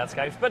potent, the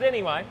Cloudscapes. But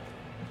anyway,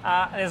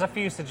 there's a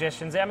few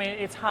suggestions. I mean,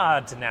 it's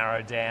hard to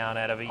narrow down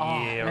out of a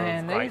year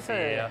of great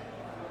beer.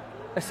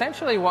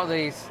 Essentially what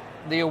this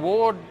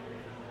award,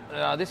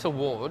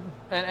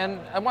 and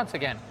once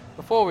again,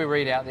 before we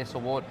read out this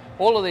award,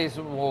 all of these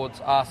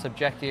awards are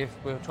subjective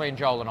between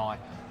Joel and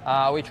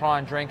I. We try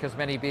and drink as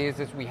many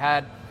beers as we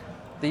had.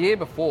 the year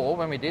before,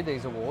 when we did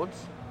these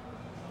awards,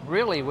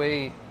 really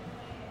we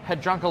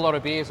had drunk a lot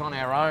of beers on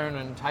our own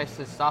and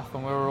tasted stuff,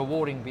 and we were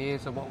awarding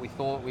beers of what we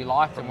thought we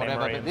liked and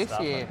whatever. But this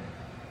year,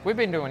 we've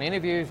been doing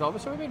interviews.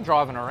 Obviously, we've been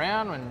driving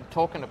around and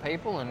talking to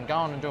people and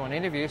going and doing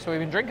interviews. So we've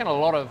been drinking a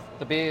lot of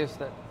the beers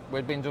that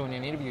we've been doing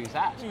in interviews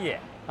at. Yeah.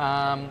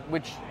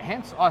 Which,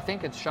 hence, I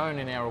think it's shown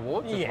in our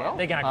awards as well.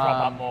 They're going to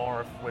crop up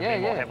more if we've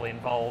been more heavily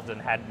involved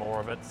and had more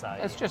of it. So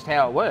it's just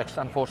how it works,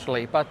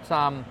 unfortunately. But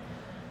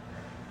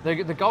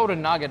the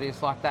Golden Nugget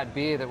is like that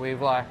beer that we've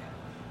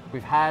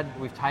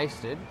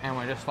tasted, and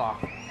we're just like,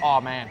 oh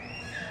man,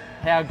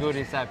 how good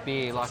is that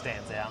beer? Like,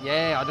 stands out.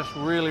 Yeah, I just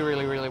really,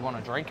 really, really want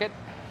to drink it.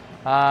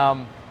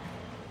 And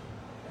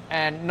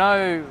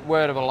no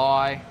word of a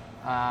lie,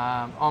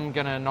 I'm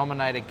going to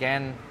nominate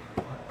again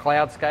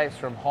Cloudscapes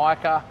from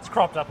Hiker. It's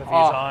cropped up a few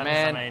times.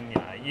 Man. I mean,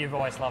 you've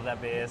always loved that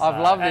beer. So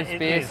I've loved this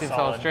beer since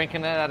solid. I was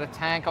drinking it out of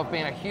tank. I've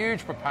been a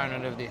huge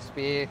proponent of this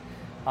beer.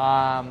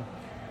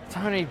 It's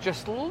only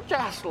just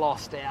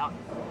lost out.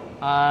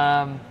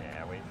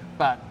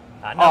 But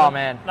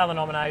another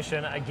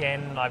nomination.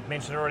 Again, I've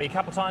mentioned it already a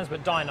couple of times,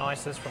 but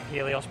Dionysus from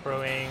Helios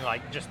Brewing.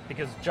 Like, just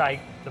because Jake,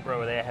 the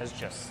brewer there, has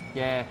just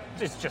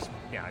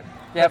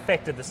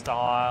perfected the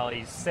style.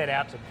 He's set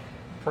out to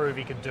prove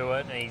he could do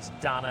it, and he's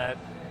done it.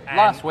 And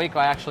last week,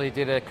 I actually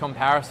did a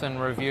comparison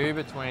review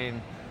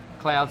between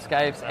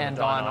Cloudscapes and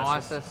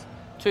Dionysus.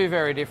 Two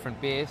very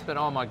different beers, but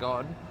oh my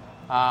god,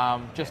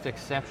 just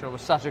exceptional. It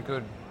was such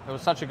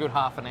a good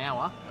half an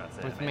hour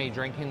with me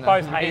drinking them.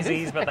 Both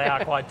hazies, but they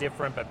are quite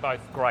different, but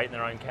both great in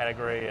their own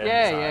category.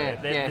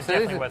 And It's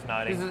definitely worth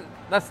noting.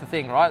 That's the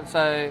thing, right?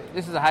 So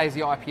this is a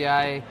hazy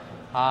IPA.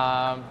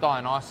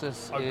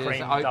 Dionysus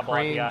is oak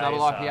cream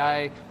double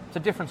IPA. It's a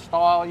different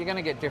style. You're going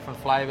to get different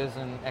flavours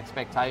and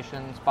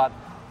expectations, but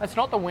it's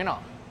not the winner.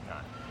 No.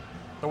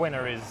 The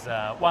winner is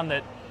one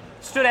that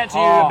stood out to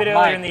you a bit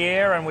earlier in the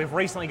year, and we've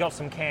recently got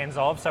some cans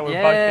of, so we've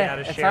both been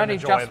able to share the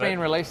joy of it. It's only just been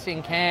released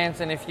in cans,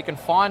 and if you can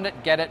find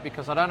it, get it,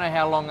 because I don't know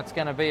how long it's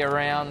going to be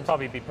around.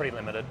 Probably be pretty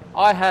limited.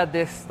 I had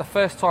this, the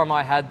first time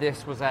I had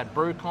this was at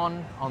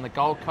BrewCon on the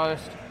Gold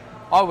Coast.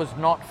 I was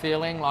not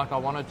feeling like I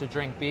wanted to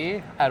drink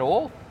beer at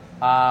all.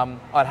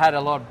 I'd had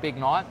a big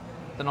night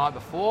the night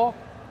before,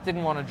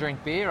 didn't want to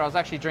drink beer. I was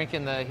actually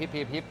drinking the hip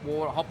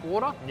hop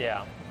water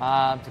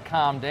to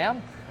calm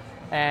down,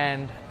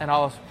 and I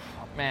was,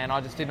 man,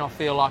 I just did not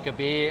feel like a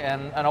beer,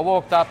 and I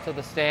walked up to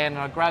the stand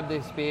and I grabbed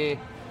this beer,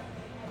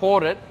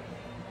 poured it,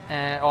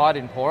 and I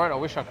didn't pour it, I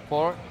wish I could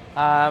pour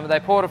it. They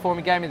poured it for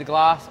me, gave me the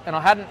glass, and I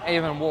hadn't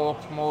even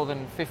walked more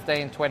than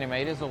 15-20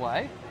 metres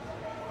away,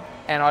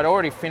 and I'd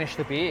already finished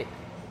the beer.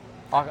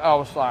 I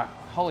was like,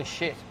 holy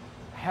shit,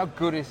 how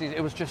good is this?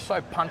 It was just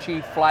so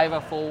punchy,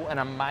 flavourful and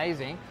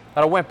amazing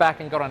that I went back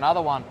and got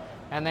another one,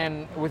 and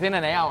then within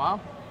an hour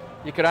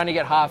you could only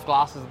get half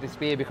glasses of this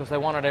beer because they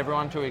wanted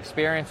everyone to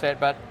experience it.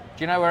 But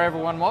do you know where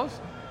everyone was?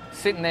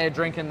 Sitting there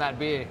drinking that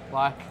beer.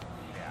 Like,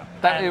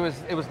 it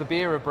was the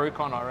beer of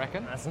BrewCon, I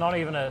reckon. It's not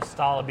even a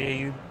style of beer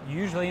you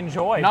usually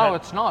enjoy. No,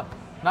 it's not.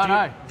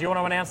 No. Do you want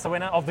to announce the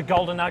winner of the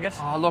Golden Nugget?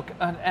 Oh, look,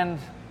 and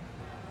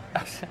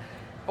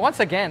once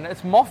again,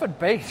 it's Moffat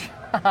Beach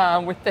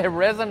with their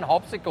resin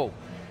hopsicle.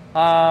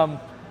 I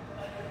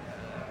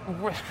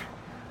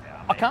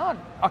can't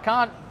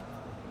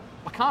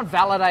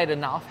validate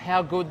enough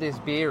how good this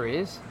beer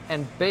is,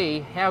 and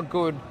B, how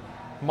good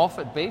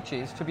Moffat Beach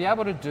is to be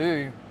able to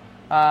do.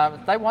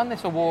 They won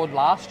this award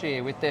last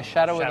year with their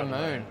Shadow of the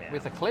Moon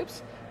with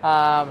Eclipse.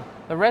 The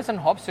resin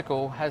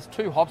hopsicle has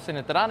 2 hops in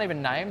it that aren't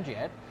even named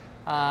yet,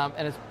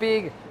 and it's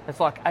big. It's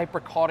like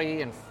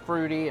apricot-y and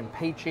fruity and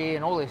peachy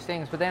and all these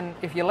things. But then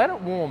if you let it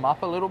warm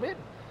up a little bit,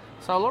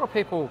 so a lot of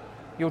people,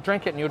 you'll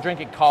drink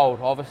it cold,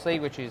 obviously,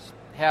 which is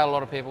how a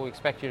lot of people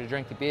expect you to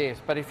drink the beers.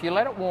 But if you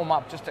let it warm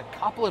up just a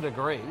couple of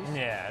degrees...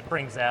 Yeah, it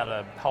brings out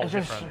a whole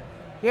different...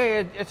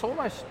 It's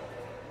almost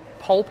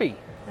pulpy,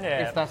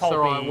 if that's the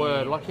right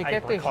word. Like, you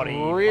get this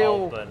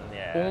real,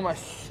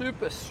 almost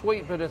super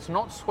sweet, but it's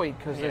not sweet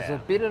because there's a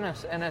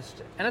bitterness, and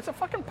it's a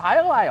fucking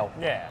pale ale.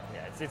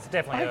 It's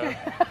definitely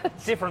a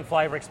different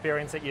flavour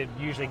experience that you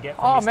usually get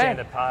from your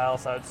standard pale,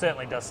 so it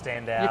certainly does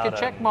stand out. You can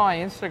check my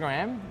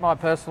Instagram, my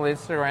personal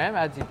Instagram,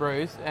 Adsy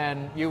Brews,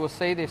 and you will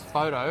see this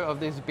photo of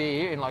this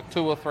beer in like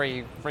 2 or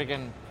 3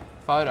 friggin'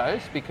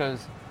 photos,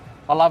 because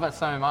I love it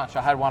so much.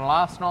 I had one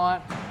last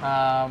night,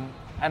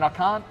 and I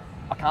can't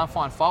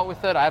find fault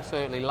with it. I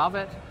absolutely love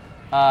it.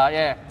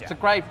 It's a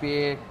great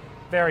beer.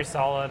 Very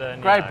solid.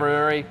 And great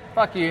brewery.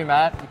 Fuck you,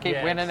 Matt. You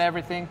keep winning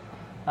everything.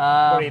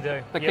 What do you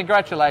do? But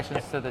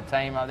congratulations to the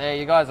team up there.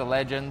 You guys are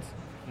legends.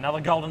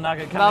 Another Golden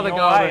Nugget coming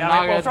your way.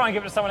 We'll try and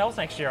give it to someone else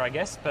next year, I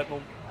guess, but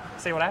we'll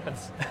see what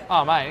happens.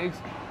 Oh, mate.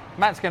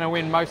 Matt's going to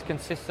win most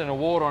consistent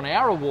award on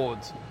our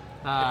awards.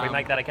 If we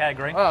make that a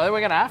category. Well, then we're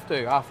going to have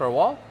to after a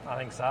while. I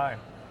think so.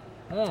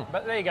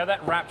 But there you go.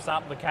 That wraps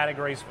up the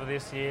categories for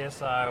this year.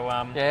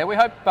 So we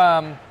hope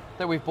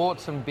that we've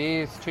brought some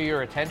beers to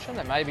your attention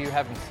that maybe you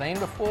haven't seen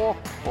before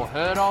or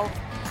heard of.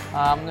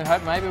 We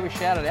hope maybe we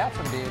shouted out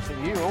some beers that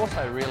you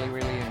also really,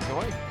 really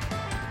enjoyed.